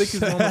one of the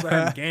sickest moments I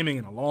had in gaming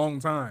in a long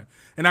time.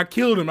 And I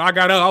killed him. I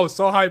got up. I was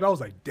so hyped. I was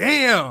like,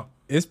 damn.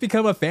 It's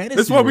become a fantasy.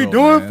 This is what we world,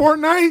 doing, man.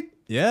 Fortnite?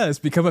 Yeah, it's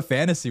become a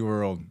fantasy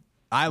world.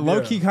 I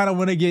low-key kind of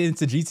want to get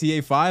into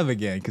GTA 5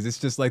 again because it's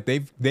just like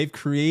they've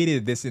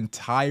created this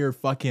entire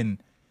fucking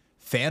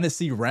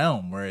fantasy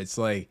realm where it's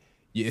like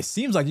it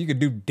seems like you could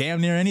do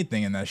damn near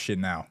anything in that shit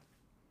now.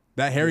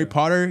 That Harry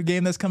Potter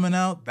game that's coming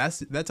out, that's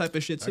that type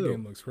of shit too. That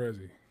game looks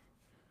crazy.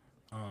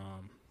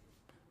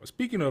 But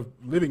speaking of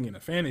living in a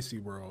fantasy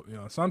world,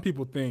 some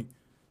people think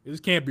this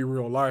can't be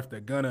real life.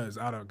 That Gunna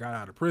got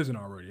out of prison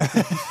already. They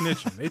think he's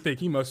snitching. They think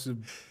he must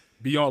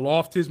be all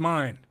off his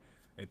mind.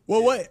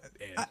 Well, what?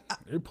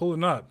 They're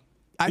pulling up.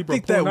 I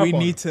think that we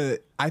need to.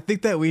 I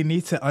think that we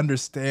need to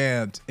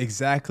understand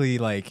exactly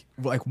like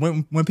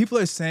when people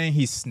are saying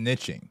he's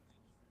snitching,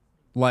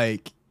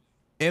 like,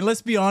 and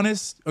let's be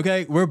honest,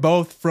 okay, we're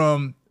both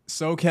from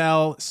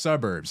SoCal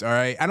suburbs, all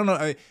right. I don't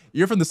know,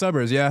 you're from the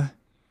suburbs, yeah.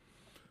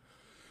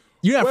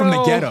 You're not from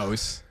the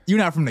ghettos. You're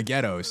not from the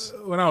ghettos.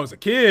 When I was a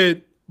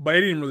kid, but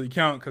it didn't really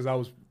count because I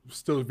was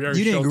still very.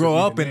 You didn't sheltered grow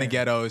up even in the then.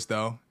 ghettos,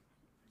 though.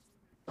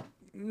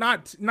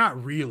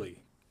 Not really.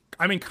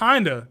 I mean,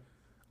 kinda.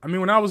 I mean,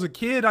 when I was a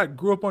kid, I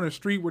grew up on a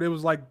street where there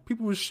was like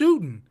people were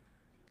shooting.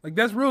 Like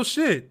that's real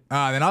shit.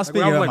 Then I'll Like, speak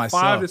when I was about like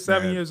myself. 5 to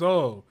 7 man. years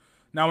old.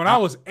 Now, when I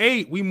was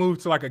 8, we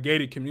moved to like a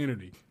gated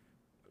community,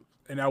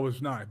 and that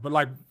was nice. But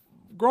like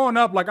growing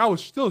up, like I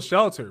was still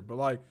sheltered, but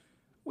like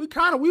we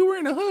were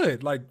in the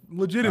hood, like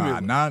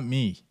legitimately. Not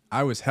me.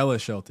 I was hella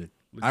sheltered.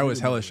 I was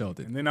hella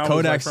sheltered. And then I Kodak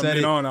was like, from said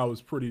then it. on, I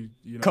was pretty.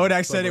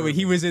 Kodak said it when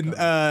he was in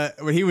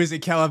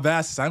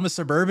Calabasas. I'm a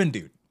suburban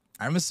dude.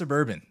 I'm a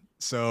suburban.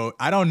 So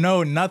I don't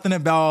know nothing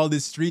about all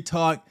this street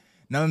talk,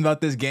 nothing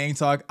about this gang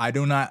talk. I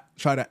do not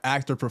try to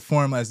act or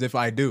perform as if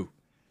I do.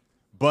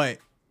 But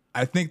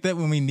I think that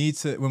when we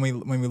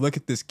look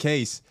at this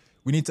case,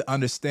 we need to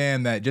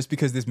understand that just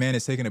because this man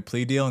is taking a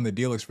plea deal and the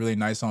deal looks really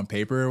nice on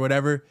paper or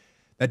whatever,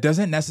 that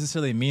doesn't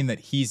necessarily mean that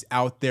he's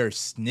out there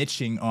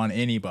snitching on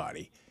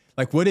anybody.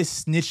 Like, what is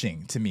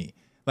snitching to me?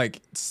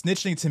 Like,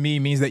 snitching to me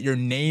means that you're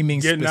naming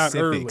getting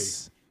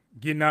specifics.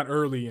 Getting out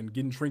early and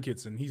getting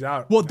trinkets, and he's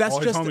out. Well, that's All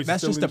his homies are just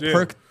still a in jail.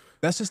 perk.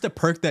 That's just a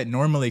perk that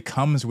normally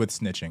comes with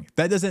snitching.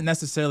 That doesn't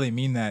necessarily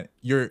mean that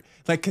you're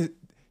like. 'Cause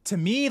to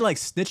me, like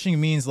snitching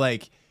means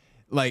like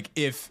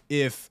if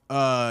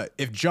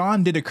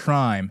John did a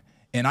crime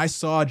and I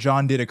saw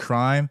John did a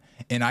crime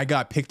and I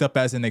got picked up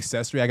as an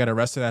accessory, I got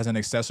arrested as an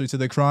accessory to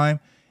the crime,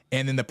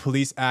 and then the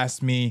police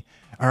asked me,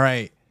 "All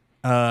right,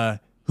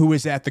 who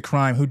was at the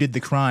crime? Who did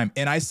the crime?"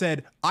 And I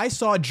said, "I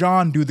saw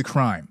John do the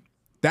crime."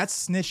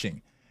 That's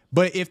snitching.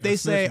 But if they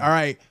say, "All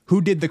right,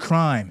 who did the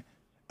crime?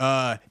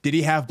 Did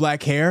he have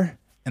black hair?"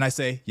 And I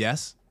say,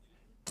 "Yes."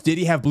 "Did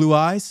he have blue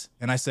eyes?"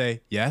 And I say,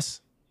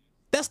 "Yes."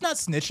 That's not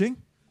snitching.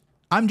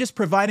 I'm just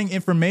providing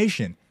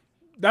information.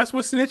 That's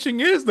what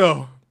snitching is,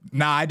 though.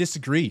 Nah, I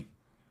disagree.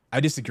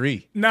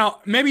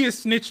 Now, maybe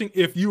it's snitching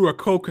if you are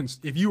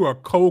you are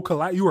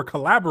a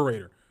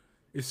collaborator.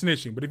 It's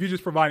snitching, but if you're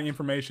just providing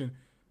information,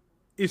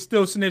 it's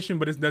still snitching,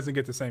 but it doesn't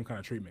get the same kind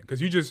of treatment because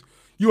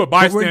you a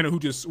bystander who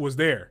just was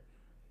there.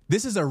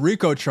 This is a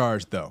RICO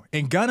charge, though,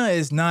 and Gunna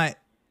is not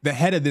the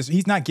head of this.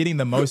 He's not getting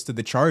the most of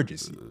the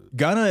charges.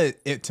 Gunna,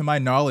 to my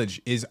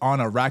knowledge, is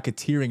on a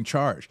racketeering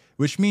charge,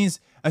 which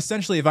means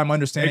essentially, if I'm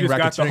understanding, they just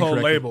got the whole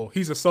correctly, label.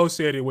 He's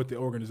associated with the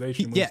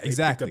organization.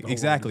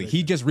 Exactly.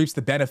 He just reaps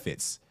the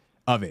benefits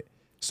of it.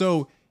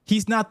 So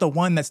he's not the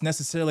one that's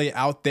necessarily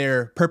out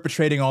there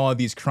perpetrating all of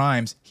these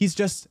crimes. He's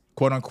just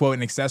quote unquote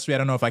an accessory. I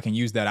don't know if I can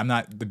use that. I'm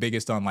not the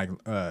biggest on like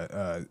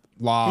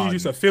law.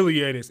 He's just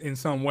affiliated in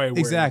some way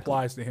where it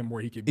applies to him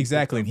where he can be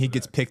and he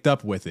gets picked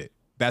up with it.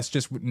 That's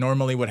just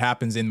normally what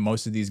happens in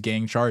most of these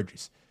gang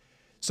charges.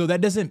 So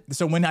that doesn't.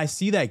 So when I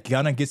see that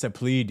Gunna gets a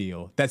plea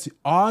deal, that's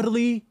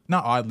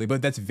not oddly,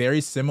 but that's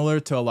very similar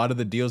to a lot of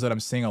the deals that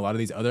I'm seeing a lot of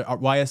these other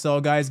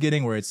YSL guys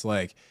getting, where it's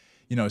like,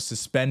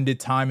 suspended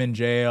time in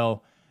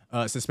jail,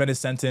 suspended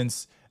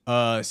sentence,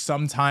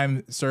 some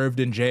time served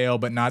in jail,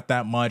 but not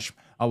that much.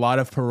 A lot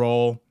of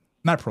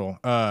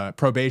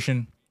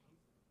probation.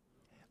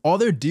 All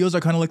their deals are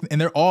kind of like, and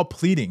they're all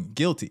pleading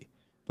guilty.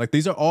 Like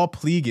these are all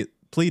plea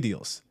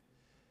deals.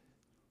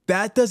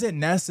 That doesn't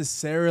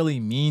necessarily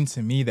mean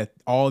to me that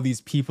all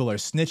these people are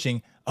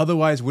snitching.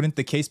 Otherwise, wouldn't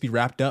the case be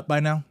wrapped up by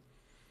now?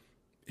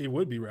 It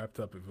would be wrapped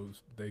up if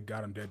they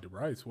got him dead to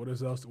rights. What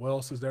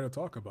else is there to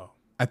talk about?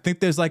 I think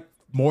there's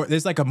more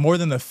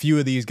than a few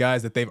of these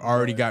guys that they've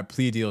already got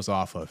plea deals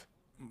off of.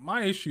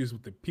 My issue is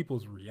with the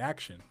people's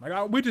reaction. Like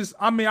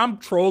I'm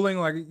trolling.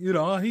 Like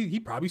he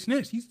probably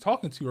snitched. He's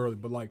talking too early.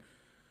 But like,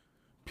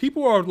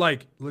 people are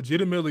like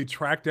legitimately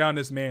tracked down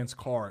this man's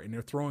car and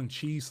they're throwing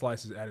cheese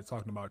slices at it,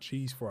 talking about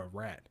cheese for a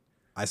rat.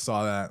 I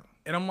saw that,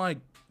 and I'm like,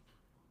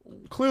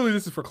 clearly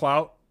this is for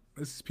clout.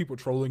 This is people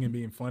trolling and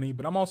being funny.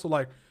 But I'm also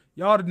like,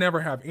 y'all would never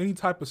have any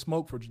type of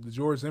smoke for the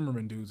George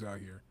Zimmerman dudes out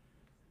here.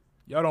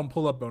 Y'all don't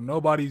pull up on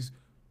nobody's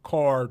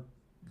car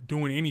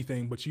doing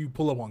anything, but you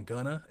pull up on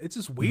Gunna. It's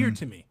just weird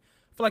to me.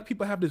 I feel like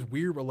people have this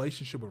weird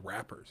relationship with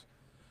rappers.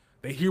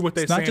 They hear what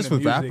they say. Not just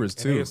with rappers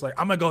too. It's like,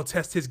 I'm gonna go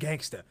test his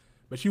gangsta,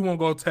 but you won't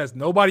go test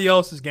nobody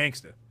else's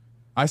gangsta.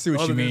 I see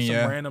what you mean.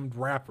 Some random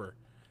rapper.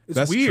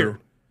 That's weird.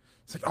 True.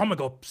 It's like, I'm gonna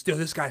go steal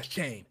this guy's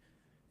chain.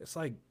 It's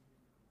like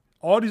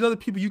all these other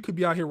people you could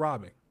be out here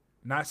robbing.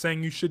 Not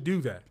saying you should do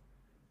that.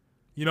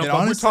 But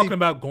honestly, we're talking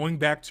about going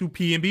back to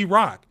P&B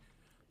Rock.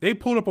 They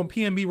pulled up on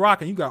P&B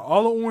Rock, and you got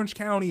all of Orange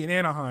County and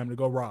Anaheim to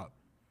go rob.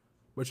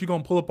 But you're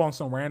going to pull up on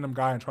some random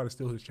guy and try to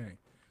steal his chain.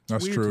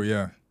 That's true,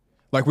 yeah.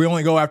 Like, we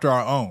only go after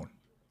our own.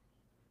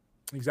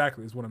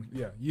 Exactly. Is what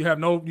you have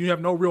no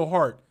real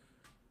heart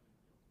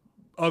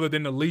other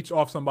than to leech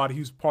off somebody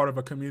who's part of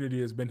a community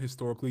that's been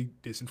historically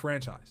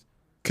disenfranchised.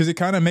 Because it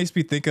kind of makes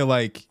me think of,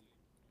 like,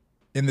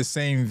 in the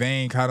same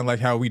vein, kind of like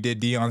how we did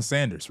Deion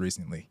Sanders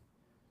recently.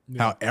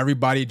 Yeah. How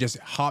everybody just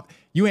hopped.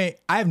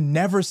 I've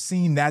never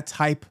seen that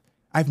type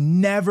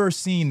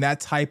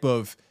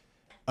of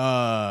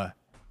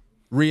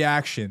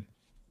reaction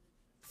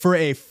for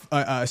a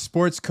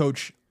sports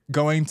coach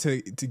going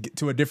to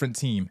a different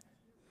team.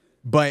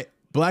 But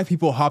black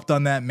people hopped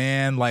on that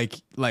man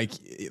like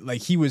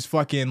he was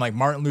fucking like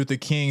Martin Luther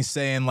King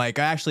saying like,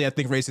 actually, I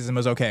think racism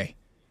is okay.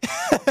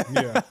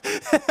 Yeah.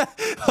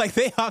 Like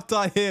they hopped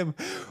on him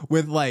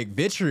with like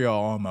vitriol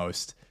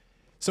almost.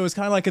 So it's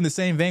kind of like in the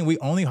same vein, we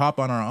only hop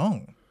on our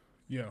own.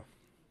 Yeah.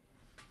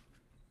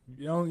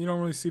 You don't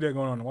really see that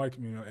going on in the white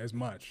community as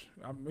much.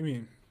 I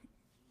mean,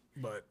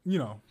 but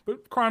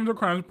crimes are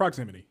crimes of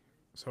proximity.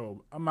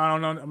 So I'm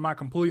not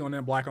completely on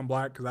that black on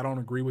black because I don't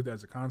agree with it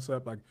as a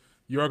concept. Like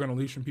you are going to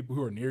leash from people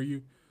who are near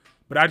you,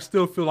 but I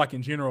still feel like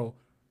in general,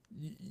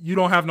 you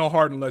don't have no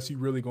heart unless you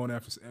really going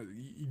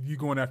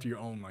after your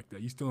own like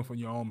that. You stealing from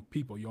your own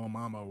people, your own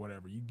mama or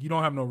whatever. You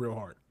don't have no real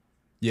heart.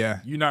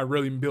 Yeah, you're not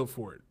really built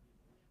for it.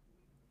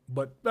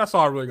 But that's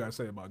all I really got to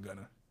say about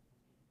Gunna.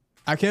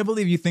 I can't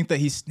believe you think that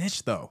he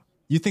snitched though.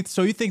 You think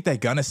that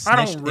Gunna snitched?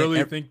 I don't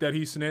really think that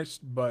he snitched,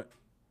 but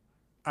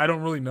I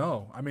don't really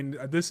know. I mean,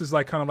 this is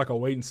like kind of like a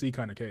wait and see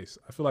kind of case.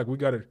 I feel like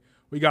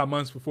we got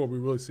months before we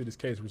really see this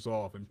case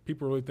resolved, and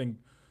people really think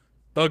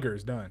Thugger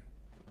is done.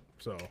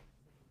 So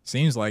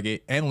seems like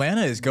it.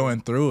 Atlanta is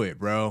going through it,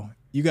 bro.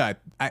 You got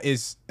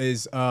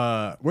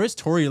where's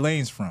Tory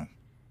Lanez from?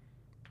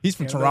 He's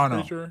from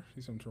Toronto. Sure.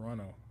 He's from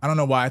Toronto. I don't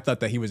know why I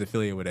thought that he was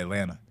affiliated with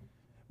Atlanta.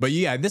 But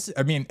yeah,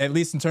 at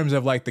least in terms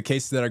of like the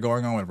cases that are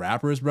going on with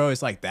rappers, bro,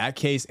 it's like that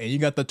case, and you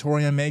got the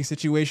Tory and Meg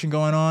situation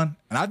going on.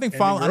 And I've been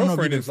following. I don't know if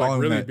you've been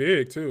following that.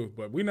 Really big too,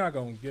 but we're not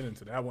gonna get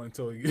into that one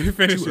until he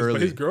finishes. But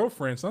his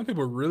girlfriend, some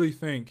people really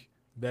think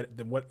that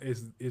what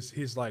is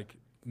his like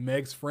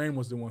Meg's friend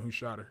was the one who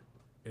shot her,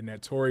 and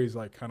that Tory's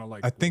like kind of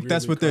like. I think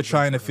that's what they're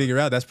trying to figure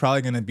out. That's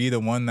probably gonna be the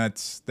one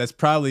that's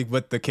probably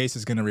what the case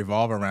is gonna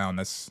revolve around.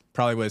 That's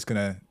probably what it's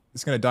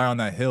gonna die on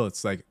that hill.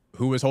 It's like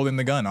who was holding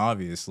the gun,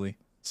 obviously.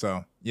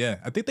 So yeah,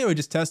 I think they were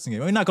just testing it.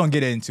 We're not gonna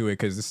get into it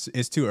because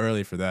it's too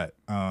early for that.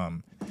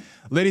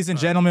 Ladies and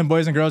gentlemen,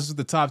 boys and girls, this is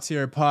the Top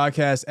Tier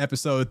Podcast,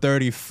 episode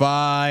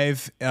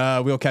 35.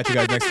 We'll catch you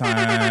guys next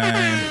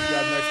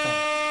time.